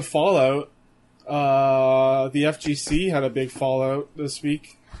speaking of Fallout, the FGC had a big Fallout this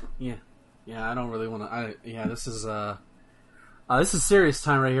week. Yeah, I don't really want to. This is serious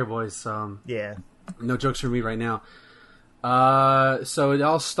time right here, boys. Yeah, no jokes for me right now. So it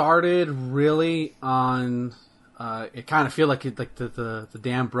all started really on. It kind of feel like the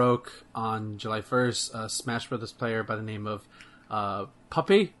dam broke on July 1st. A Smash Brothers player by the name of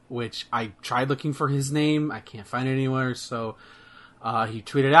Puppy, which I tried looking for his name, I can't find it anywhere. So he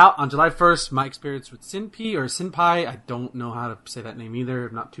tweeted out on July 1st, my experience with Sinpi or Senpai. I don't know how to say that name either.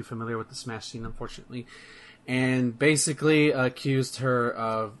 I'm not too familiar with the Smash scene, unfortunately. And basically accused her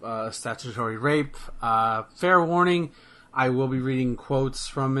of statutory rape. Fair warning, I will be reading quotes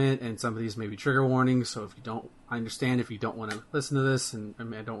from it, and some of these may be trigger warnings, so if you don't, I understand if you don't want to listen to this, and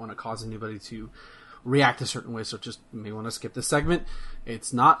I don't want to cause anybody to react a certain way, so just you may want to skip this segment.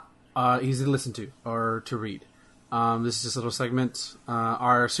 It's not easy to listen to or to read. This is just a little segment.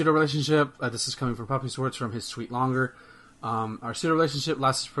 Our pseudo-relationship, this is coming from Puppy's words from his tweet longer. Our pseudo-relationship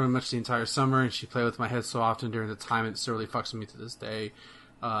lasted pretty much the entire summer, and she played with my head so often during the time it still really fucks with me to this day.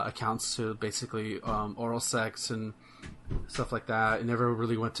 Accounts to basically oral sex and stuff like that. It never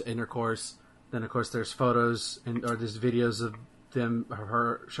really went to intercourse. Then, of course, there's photos or there's videos of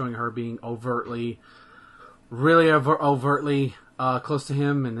her showing her being overtly close to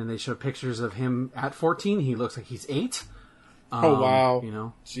him, and then they show pictures of him at 14. He looks like he's 8. Oh wow! You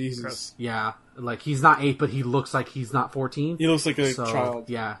know, Jesus. Yeah, like he's not 8, but he looks like he's not 14. He looks like a child.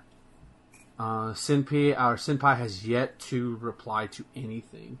 Yeah. Senpai has yet to reply to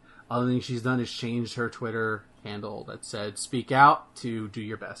anything. Other thing she's done is changed her Twitter handle that said "Speak out" to "Do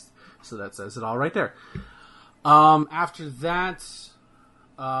your best." So that says it all right there. After that,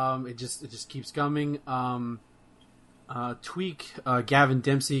 it just keeps coming. Tweak, Gavin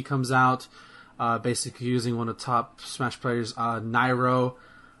Dempsey comes out, basically using one of the top Smash players, Nairo,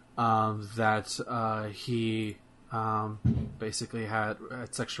 that he basically had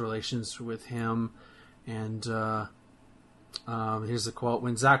sexual relations with him. And here's the quote: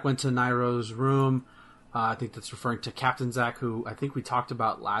 "When Zach went to Nairo's room, I think that's referring to Captain Zach, who I think we talked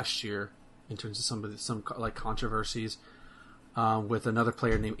about last year in terms of some like controversies with another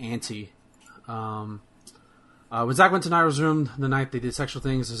player named Anti." When Zach went to Nairo's room the night they did sexual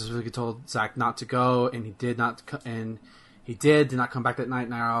things, this is really told Zach not to go, and he did not. Did not come back that night.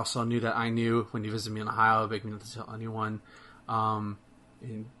 Nairo also knew that I knew when he visited me in Ohio, begged me not to tell anyone. After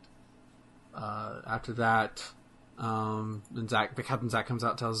that, then Captain Zach comes out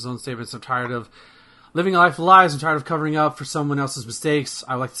and tells his own statements. "I'm tired of living a life of lies. I'm tired of covering up for someone else's mistakes.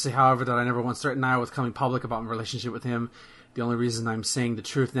 I would like to say, however, that I never once threatened Nairo with coming public about my relationship with him. The only reason I'm saying the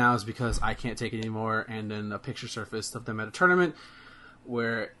truth now is because I can't take it anymore." And then a picture surfaced of them at a tournament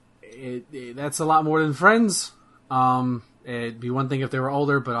where that's a lot more than friends. It'd be one thing if they were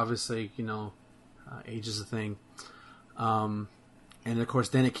older, but obviously, age is a thing. And of course,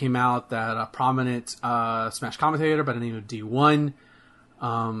 then it came out that a prominent Smash commentator by the name of D1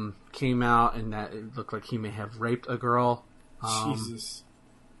 came out, and that it looked like he may have raped a girl. Jesus.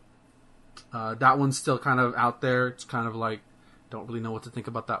 That one's still kind of out there. It's kind of like, don't really know what to think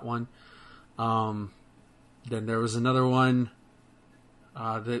about that one. Then there was another one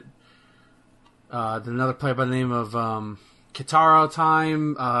that another player by the name of Kitaro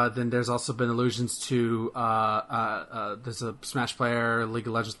Time. Then there's also been allusions to there's a Smash player, League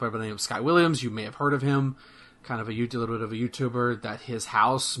of Legends player by the name of Sky Williams. You may have heard of him. Kind of a little bit of a YouTuber. That his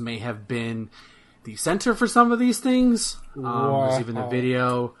house may have been the center for some of these things. There's even a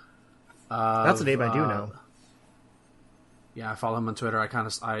video. That's a name I do know. Yeah, I follow him on Twitter. I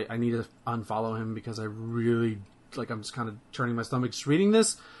need to unfollow him because I really I'm just kind of turning my stomach just reading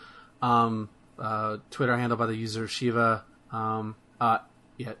this. Twitter handle by the user Shiva,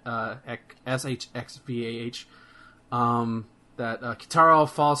 SHXVAH. That Kitaro,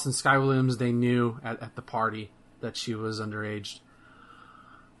 False, and Sky Williams, they knew at the party that she was underage.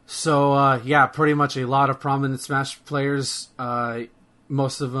 So pretty much a lot of prominent Smash players.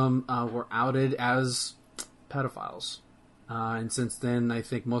 Most of them were outed as pedophiles. And since then, I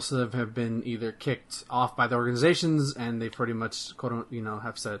think most of them have been either kicked off by the organizations, and they pretty much,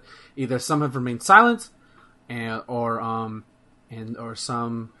 have said either some have remained silent, or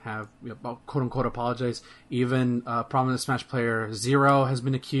some have, quote unquote, apologized. Even prominent Smash player Zero has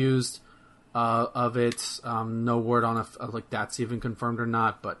been accused of it. No word on if that's even confirmed or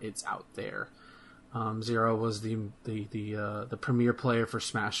not, but it's out there. Zero was the premier player for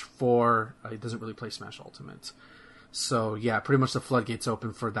Smash 4. He doesn't really play Smash Ultimate. So yeah, pretty much the floodgates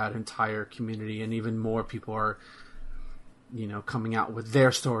open for that entire community, and even more people are, coming out with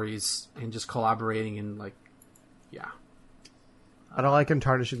their stories and just collaborating and I don't like him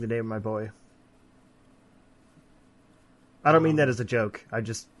tarnishing the name of my boy. I don't mean that as a joke. I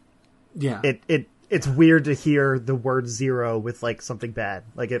just it's weird to hear the word Zero with something bad.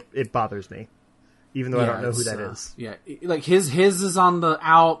 It bothers me. even though I don't know who it's, that is. Yeah, like his is on the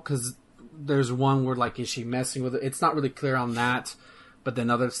out because there's one where like, is she messing with it? It's not really clear on that, but then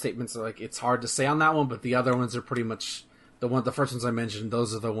other statements are like, it's hard to say on that one, but the other ones are pretty much the first ones I mentioned.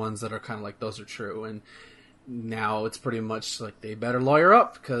 Those are the ones that are kind of like, those are true. And now it's pretty much like, they better lawyer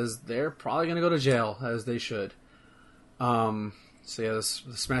up because they're probably going to go to jail, as they should. So yeah, the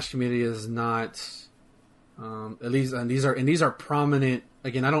Smash community is not, at least, and these are prominent.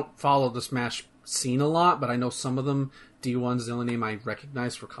 Again, I don't follow the Smash scene a lot, but I know some of them. D1 is the only name I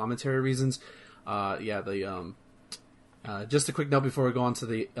recognize for commentary reasons. Just a quick note before we go on to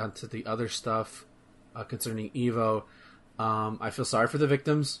the other stuff concerning Evo. I feel sorry for the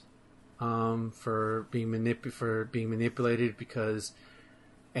victims for being manipulated because,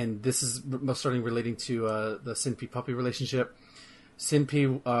 and this is starting relating to the Sinpy Puppy relationship.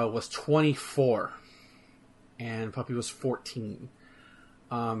 Sinpy was 24 and Puppy was 14.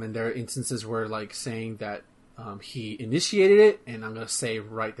 And there are instances where like saying that he initiated it, and I'm gonna say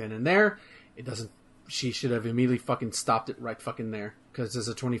right then and there, it doesn't. She should have immediately fucking stopped it right fucking there. Because as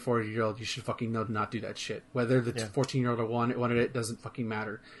a 24-year-old, you should fucking know to not do that shit. Whether the 14-year-old or wanted it doesn't fucking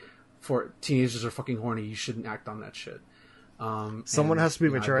matter. For teenagers are fucking horny, you shouldn't act on that shit. Someone has to be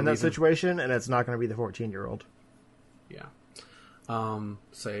mature in that situation, and it's not going to be the 14-year-old. Yeah.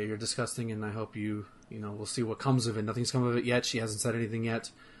 So you're disgusting, and I hope we'll see what comes of it. Nothing's come of it yet. She hasn't said anything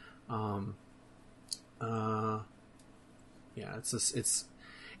yet.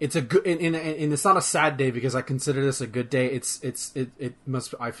 It's a good, and it's not a sad day because I consider this a good day. I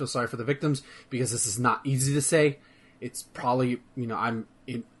feel sorry for the victims because this is not easy to say. It's probably,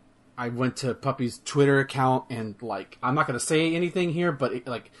 I went to Puppy's Twitter account and like, I'm not going to say anything here, but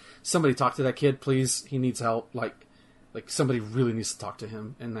somebody talk to that kid, please. He needs help. Like somebody really needs to talk to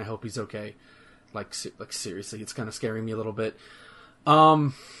him, and I hope he's okay. Like seriously, it's kind of scaring me a little bit.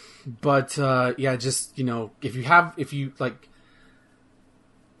 Just,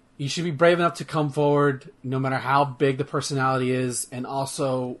 you should be brave enough to come forward, no matter how big the personality is, and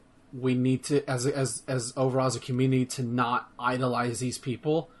also we need to, as overall as a community, to not idolize these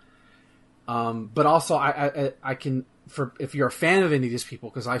people. But also, I can, if you're a fan of any of these people,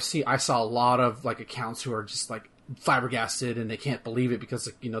 because I saw a lot of like accounts who are just like flabbergasted and they can't believe it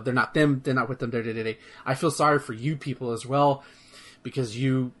because they're not with them day to day. I feel sorry for you people as well because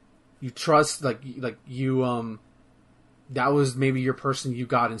you trust that was maybe your person you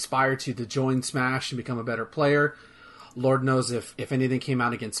got inspired to join Smash and become a better player. Lord knows if anything came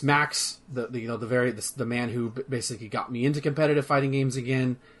out against Max, the man who basically got me into competitive fighting games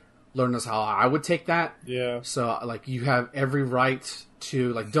again. Lord knows how I would take that. Yeah. So you have every right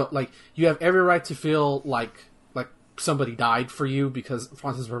to you have every right to feel like somebody died for you because for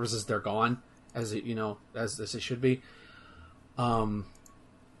all intents and purposes they're gone as they should be.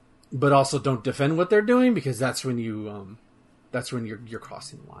 But also don't defend what they're doing because that's when you're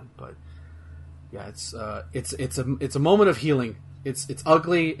crossing the line. But yeah, it's a moment of healing. It's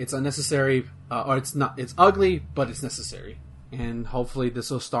ugly, it's unnecessary, or it's not. It's ugly, but it's necessary, and hopefully this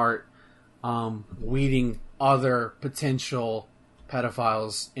will start weeding other potential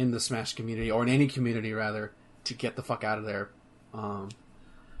pedophiles in the Smash community or in any community rather to get the fuck out of there.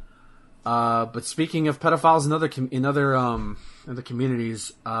 But speaking of pedophiles in other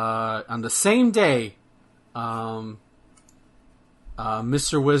communities, on the same day,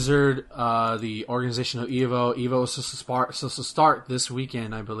 Mr. Wizard, the organization of Evo was supposed to start this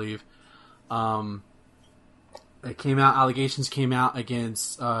weekend, I believe. Allegations came out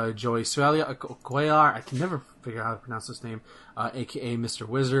against Joey Cuellar. I can never figure out how to pronounce his name, aka Mr.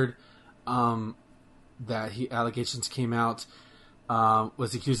 Wizard. Allegations came out.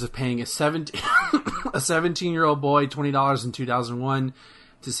 Was accused of paying a 17-year-old boy $20 in 2001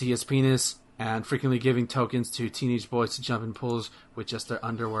 to see his penis and frequently giving tokens to teenage boys to jump in pools with just their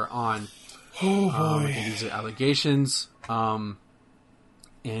underwear on. Oh boy! And these are allegations. There's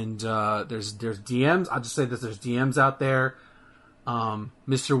DMs. I'll just say that there's DMs out there.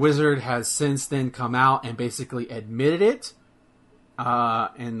 Mr. Wizard has since then come out and basically admitted it.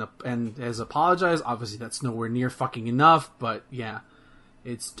 And has apologized. Obviously, that's nowhere near fucking enough, but yeah,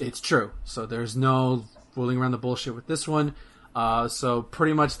 it's true. So there's no fooling around the bullshit with this one. So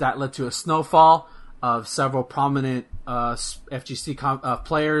pretty much that led to a snowfall of several prominent FGC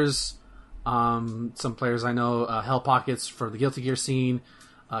players. Some players I know, Hell Pockets for the Guilty Gear scene,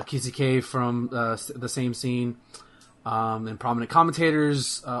 KZK from the same scene, and prominent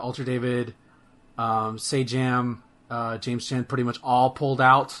commentators, Ultra David, Sayjam, James Chen, pretty much all pulled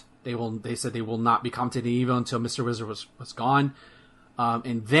out. They said they will not be commentating Evo until Mr. Wizard was gone.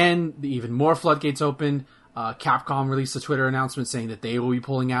 And then even more floodgates opened. Capcom released a Twitter announcement saying that they will be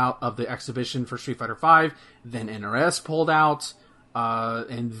pulling out of the exhibition for Street Fighter V. Then NRS pulled out,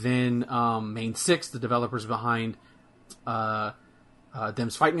 and then Main 6, the developers behind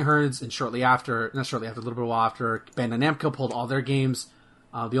Them's Fighting Herds, and a little bit while after, Bandai Namco pulled all their games.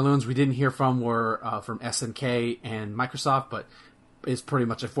 The only ones we didn't hear from were from SNK and Microsoft, but it's pretty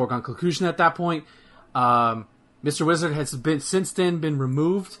much a foregone conclusion at that point. Mr. Wizard has since then been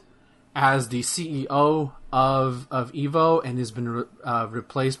removed as the CEO of EVO and has been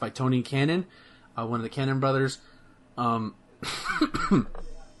replaced by Tony Cannon, one of the Cannon brothers. It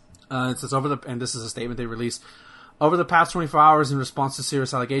says and this is a statement they released. Over the past 24 hours, in response to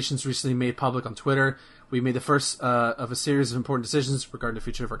serious allegations recently made public on Twitter, we made the first of a series of important decisions regarding the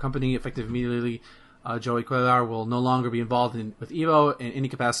future of our company. Effective immediately, Joey Cuellar will no longer be involved with EVO in any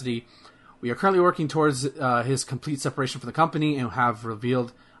capacity. We are currently working towards his complete separation from the company and have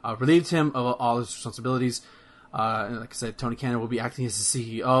relieved him of all his responsibilities. And like I said, Tony Cannon will be acting as the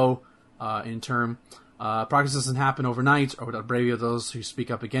CEO in term. Progress doesn't happen overnight or without bravery of those who speak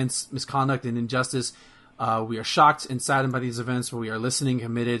up against misconduct and injustice. We are shocked and saddened by these events, but we are listening,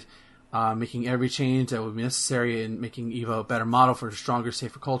 committed, making every change that would be necessary in making EVO a better model for a stronger,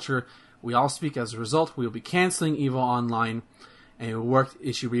 safer culture. We all speak as a result. We will be canceling EVO Online, and we will work to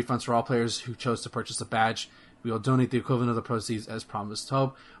issue refunds for all players who chose to purchase a badge. We will donate the equivalent of the proceeds as promised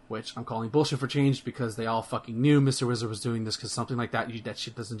Hope, which I'm calling bullshit for change because they all fucking knew Mr. Wizard was doing this, because something like that, that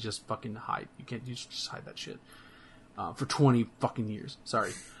shit doesn't just fucking hide. You can't just hide that shit for 20 fucking years.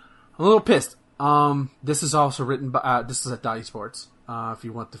 Sorry. I'm a little pissed. This is also written by, this is at Dottie Sports, if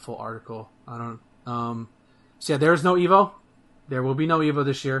you want the full article. So yeah, there's no EVO. There will be no EVO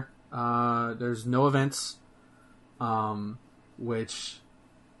this year. There's no events, which,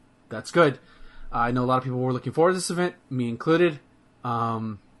 that's good. I know a lot of people were looking forward to this event, me included.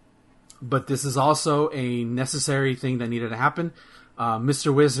 But this is also a necessary thing that needed to happen.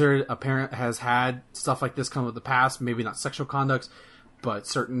 Mr. Wizard apparently has had stuff like this come with the past, maybe not sexual conduct, but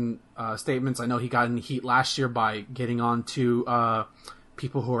certain statements. I know he got in heat last year by getting on to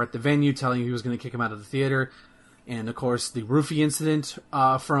people who were at the venue, telling he was going to kick him out of the theater. And, of course, the roofie incident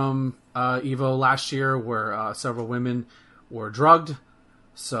from EVO last year where several women were drugged.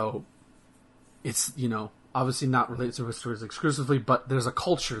 So it's, obviously not related to Wizards exclusively, but there's a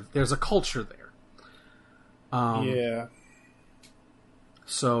culture. There's a culture there. Yeah.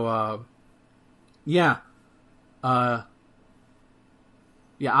 So, yeah. Yeah,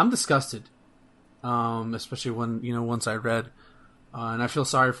 I'm disgusted. Especially when, once I read. And I feel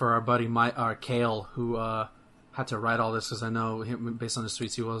sorry for our buddy, Kale, who had to write all this, because I know, based on his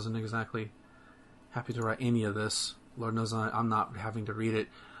tweets, he wasn't exactly happy to write any of this. Lord knows I'm not having to read it.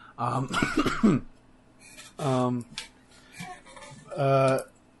 Only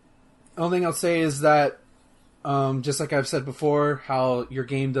thing I'll say is that, just like I've said before, how your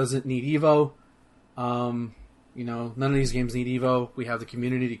game doesn't need EVO. None of these games need EVO. We have the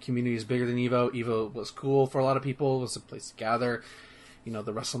community. The community is bigger than EVO. EVO was cool for a lot of people. It was a place to gather.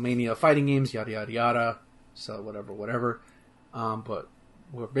 The WrestleMania fighting games, yada, yada, yada. So whatever. But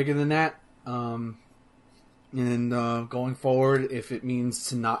we're bigger than that. And going forward, if it means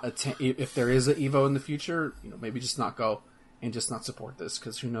to not attend, if there is an EVO in the future, maybe just not go and just not support this,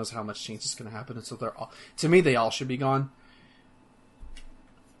 because who knows how much change is going to happen. And so to me, they all should be gone.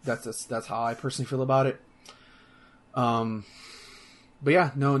 That's how I personally feel about it. But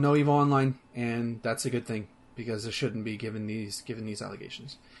yeah, no EVO Online, and that's a good thing, because it shouldn't be given these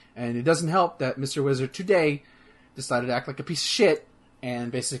allegations. And it doesn't help that Mr. Wizard today decided to act like a piece of shit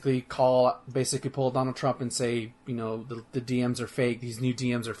and basically pull Donald Trump and say, the DMs are fake, these new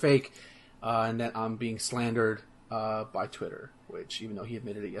DMs are fake, and that I'm being slandered by Twitter, which, even though he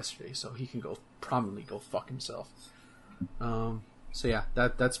admitted it yesterday, so he can prominently go fuck himself. So yeah,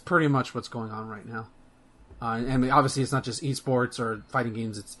 that's pretty much what's going on right now. And obviously it's not just esports or fighting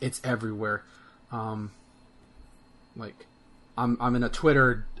games, it's everywhere. I'm in a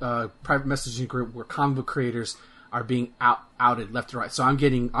Twitter private messaging group where comic book creators are being outed left and right. So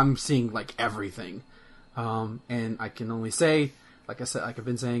I'm seeing like everything. And I can only say, like I said, like I've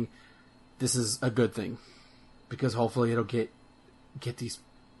been saying, this is a good thing, because hopefully it'll get these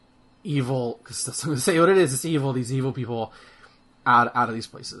evil, because I'm going to say what it is, it's evil, these evil people out of these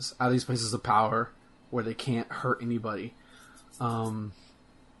places of power where they can't hurt anybody. Fuck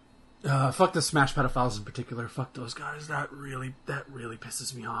the Smash pedophiles in particular. Fuck those guys. That really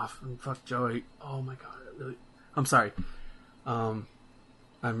pisses me off. And fuck Joey. Oh my god, I'm sorry. I'm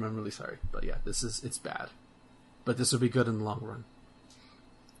really sorry. But yeah, it's bad. But this will be good in the long run.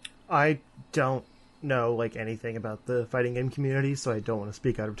 I don't know anything about the fighting game community, so I don't want to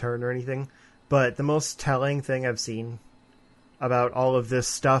speak out of turn or anything. But the most telling thing I've seen about all of this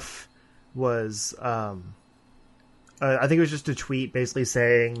stuff was, I think it was just a tweet basically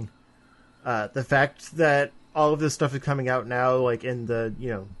saying, the fact that all of this stuff is coming out now, like in the,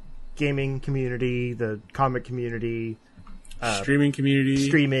 gaming community, the comic community, streaming community,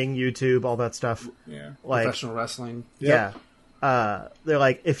 streaming, YouTube, all that stuff. Yeah. Like, Professional wrestling. yeah. They're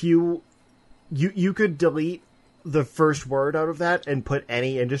like, if you could delete the first word out of that and put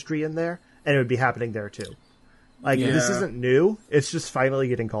any industry in there, and it would be happening there too. Like, this Yeah. isn't new. It's just finally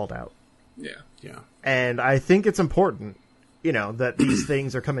getting called out. Yeah. Yeah. And I think it's important, that these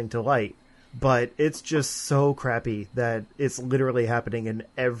things are coming to light. But it's just so crappy that it's literally happening in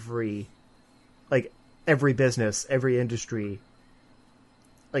every business, every industry,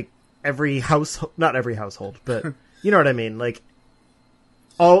 like every house, not every household, but you know what I mean? Like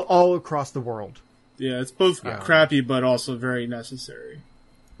all across the world. Yeah, it's both crappy, but also very necessary.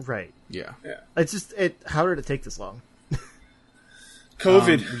 Right. Yeah. It's just, how did it take this long?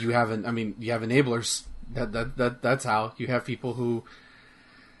 COVID. You have enablers. That's how. You have people who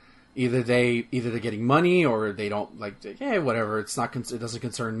either they're getting money or they don't whatever. It doesn't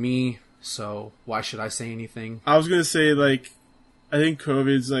concern me. So why should I say anything? I was gonna say, I think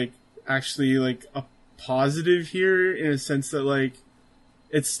COVID's actually a positive here in a sense that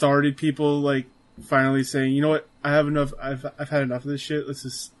it started people finally saying, you know what, I have enough. I've had enough of this shit.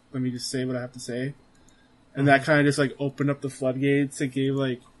 Let me just say what I have to say, and that kind of just opened up the floodgates. It gave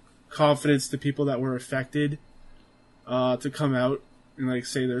confidence to people that were affected to come out and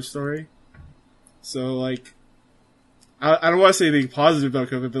say their story. So I don't want to say anything positive about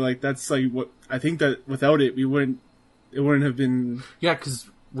COVID, but that's what I think that without it it wouldn't have been. Yeah, because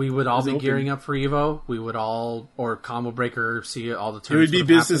we would all be open. gearing up for Evo. We would all, or Combo Breaker, see all the It terms. would be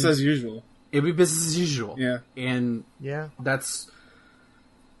business as usual. It'd be business as usual. Yeah, and Yeah. that's.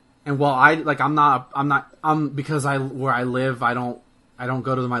 And while I'm because where I live, I don't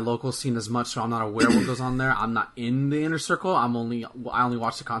go to my local scene as much, so I'm not aware what goes on there. I'm not in the inner circle. I only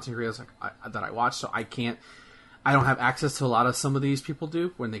watch the content creators that I watch, so I don't have access to a lot of some of these people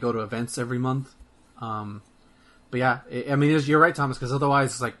do when they go to events every month. But yeah, you're right, Thomas, because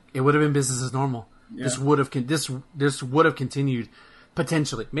otherwise, it would have been business as normal. Yeah. This would have continued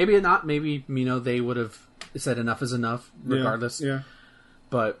potentially. Maybe not. Maybe they would have said enough is enough, regardless. Yeah.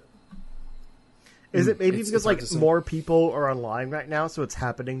 But Is it maybe it's because hard to say. more people are online right now, so it's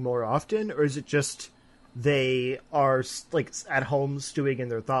happening more often, or is it just they are at home stewing in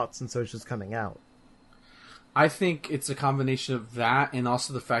their thoughts, and so it's just coming out? I think it's a combination of that and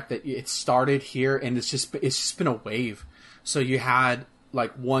also the fact that it started here and it's just been a wave. So you had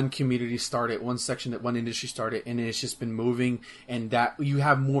one community started, one section that one industry started, and it's just been moving. And that you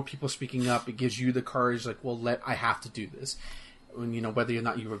have more people speaking up, it gives you the courage. I have to do this. When whether or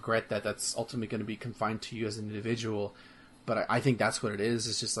not you regret that, that's ultimately going to be confined to you as an individual. But I think that's what it is.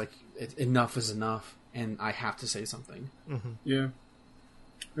 It's just enough is enough, and I have to say something. Mm-hmm. Yeah.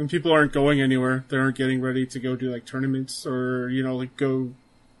 And people aren't going anywhere. They aren't getting ready to go do tournaments or go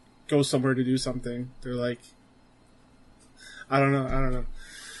somewhere to do something. They're I don't know.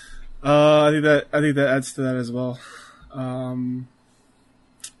 I think that adds to that as well. But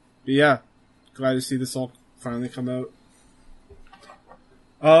yeah, glad to see this all finally come out.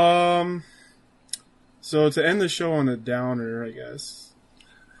 So to end the show on a downer, I guess.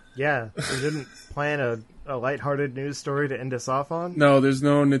 Yeah, we didn't plan a lighthearted news story to end us off on. No, there's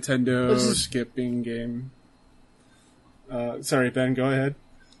no Nintendo skipping game. Sorry, Ben, go ahead.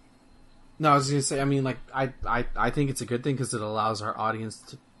 No, I was going to say, I think it's a good thing because it allows our audience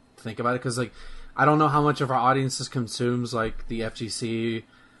to think about it. Because, I don't know how much of our audience consumes, the FGC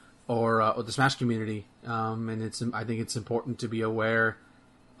or the Smash community. And I think it's important to be aware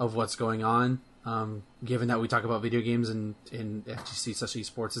of what's going on. Given that we talk about video games and FGC, such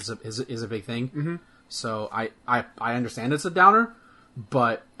esports is a big thing. Mm-hmm. So I understand it's a downer,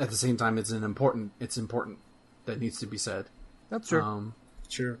 but at the same time, it's important that needs to be said. That's true.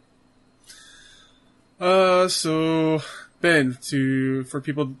 Sure. So Ben, for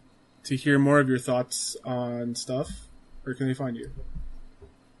people to hear more of your thoughts on stuff, where can they find you?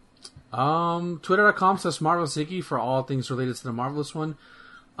 Twitter.com/MarvelousIggy for all things related to the Marvelous One.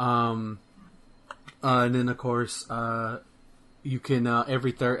 And then of course, you can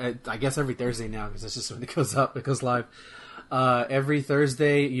every Thursday now, because that's just when it goes live. Every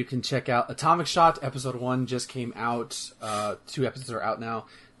Thursday you can check out Atomic Shot. Episode 1 just came out. 2 episodes are out now,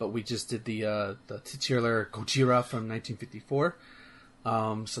 but we just did the titular Gojira from 1954.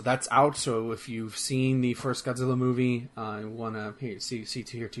 So that's out. So if you've seen the first Godzilla movie, and want to see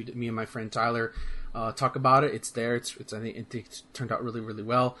me and my friend Tyler, talk about it. It's there. It's I think it turned out really, really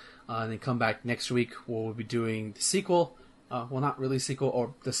well. And then come back next week. We'll be doing the sequel. Well, not really sequel,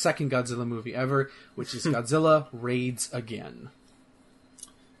 or the second Godzilla movie ever, which is Godzilla Raids Again.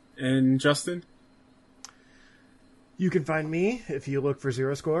 And Justin? You can find me if you look for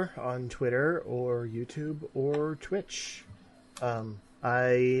Zero Score on Twitter or YouTube or Twitch.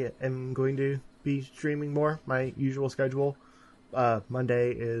 I am going to be streaming more, my usual schedule.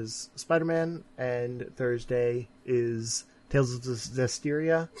 Monday is Spider-Man, and Thursday is Tales of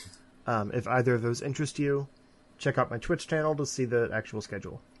Zestiria. If either of those interest you, check out my Twitch channel to see the actual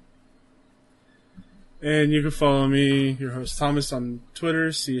schedule. And you can follow me, your host Thomas, on Twitter,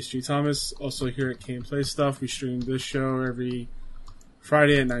 CSG Thomas. Also here at Kane Play Stuff, we stream this show every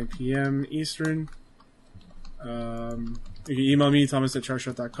Friday at 9 p.m. Eastern. You can email me,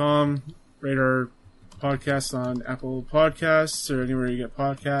 thomas@charshot.com. Rate our podcast on Apple Podcasts or anywhere you get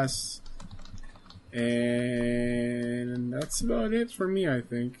podcasts. And that's about it for me, I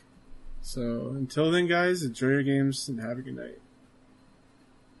think. So until then, guys, enjoy your games and have a good night.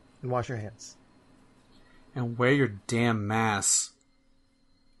 And wash your hands. And wear your damn mask.